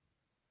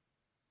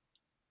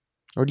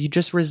 Or do you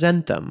just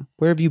resent them?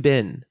 Where have you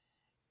been?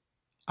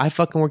 I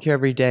fucking work here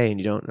every day and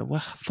you don't know. Well,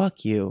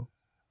 fuck you. Or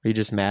are you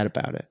just mad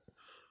about it?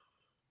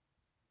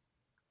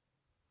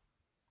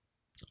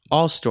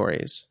 All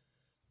stories.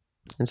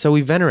 And so we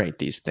venerate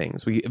these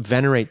things. We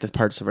venerate the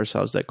parts of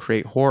ourselves that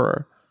create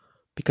horror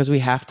because we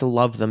have to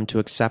love them to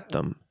accept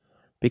them.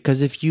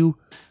 Because if you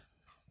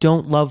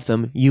don't love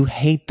them, you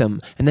hate them.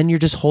 And then you're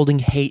just holding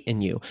hate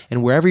in you.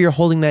 And wherever you're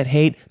holding that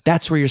hate,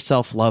 that's where your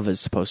self-love is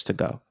supposed to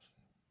go.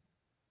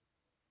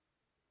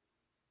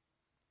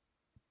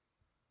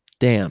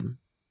 Damn.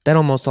 That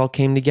almost all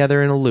came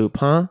together in a loop,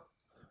 huh?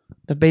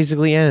 That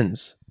basically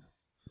ends.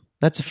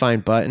 That's a fine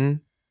button.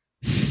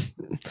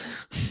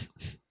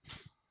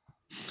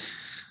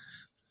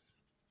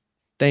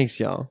 Thanks,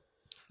 y'all.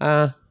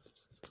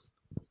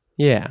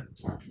 Yeah.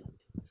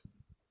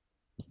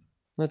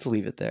 Let's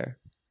leave it there.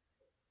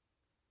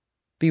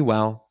 Be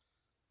well.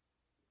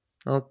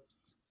 I'll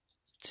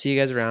see you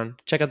guys around.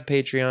 Check out the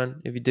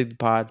Patreon if you dig the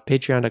pod.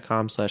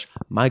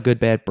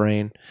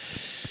 Patreon.com/mygoodbadbrain.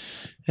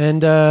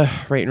 And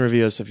rate and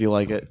review us if you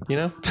like it, you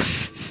know?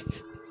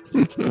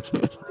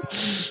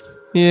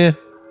 Yeah.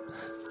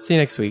 See you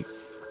next week.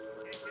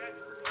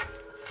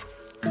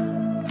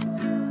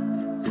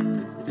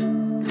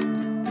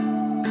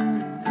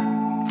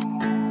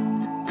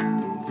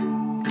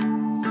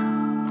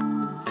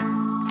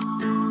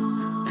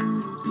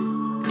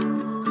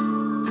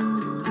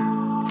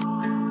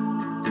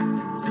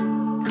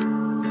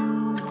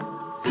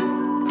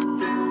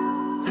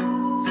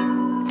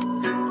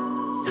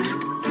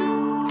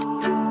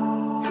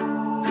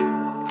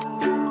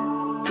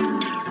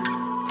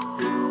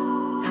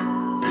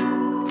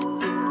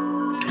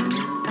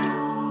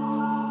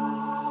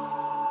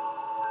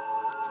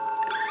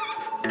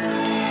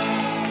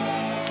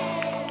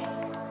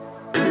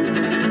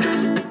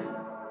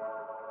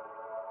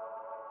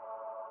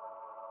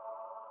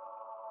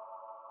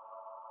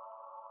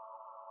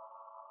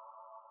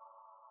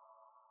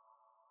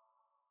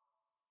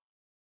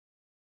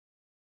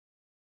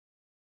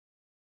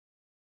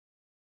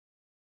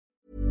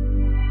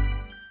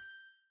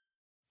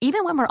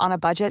 Even when we're on a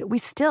budget, we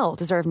still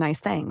deserve nice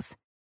things.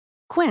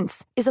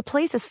 Quince is a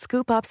place to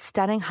scoop up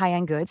stunning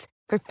high-end goods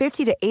for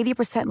 50 to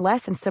 80%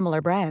 less than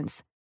similar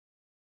brands.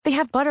 They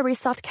have buttery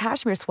soft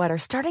cashmere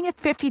sweaters starting at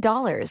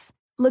 $50,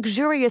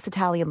 luxurious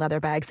Italian leather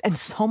bags, and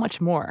so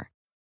much more.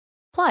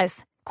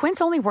 Plus,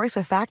 Quince only works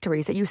with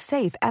factories that use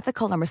safe,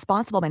 ethical, and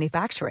responsible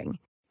manufacturing.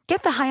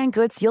 Get the high-end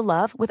goods you'll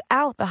love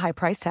without the high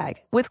price tag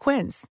with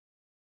Quince.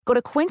 Go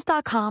to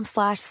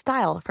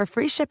quince.com/style for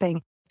free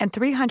shipping and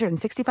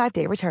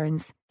 365-day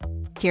returns.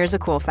 Here's a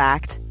cool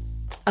fact.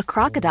 A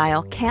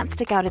crocodile can't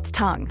stick out its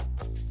tongue.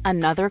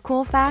 Another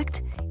cool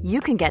fact, you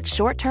can get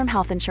short-term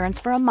health insurance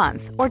for a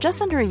month or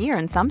just under a year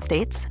in some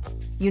states.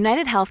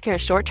 United Healthcare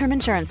short-term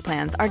insurance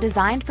plans are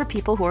designed for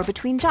people who are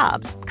between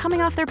jobs,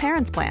 coming off their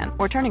parents' plan,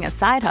 or turning a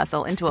side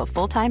hustle into a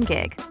full-time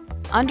gig.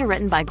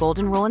 Underwritten by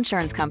Golden Rule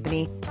Insurance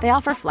Company, they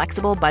offer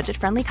flexible,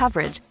 budget-friendly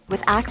coverage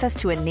with access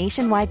to a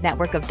nationwide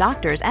network of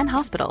doctors and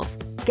hospitals.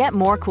 Get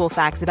more cool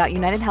facts about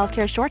United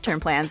Healthcare short-term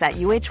plans at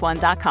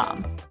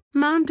uh1.com.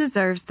 Mom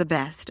deserves the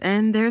best,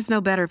 and there's no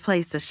better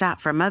place to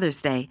shop for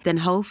Mother's Day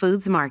than Whole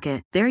Foods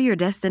Market. They're your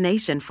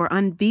destination for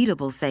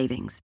unbeatable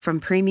savings, from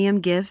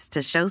premium gifts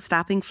to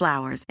show-stopping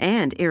flowers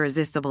and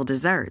irresistible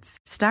desserts.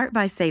 Start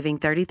by saving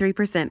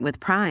 33% with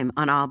Prime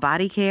on all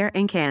body care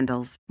and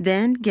candles.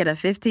 Then get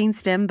a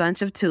 15-stem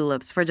bunch of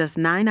tulips for just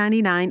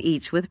 $9.99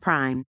 each with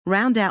Prime.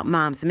 Round out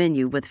Mom's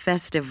menu with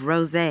festive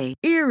rosé,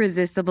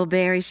 irresistible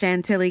berry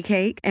chantilly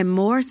cake, and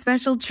more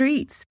special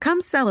treats.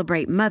 Come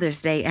celebrate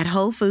Mother's Day at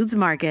Whole Foods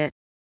Market.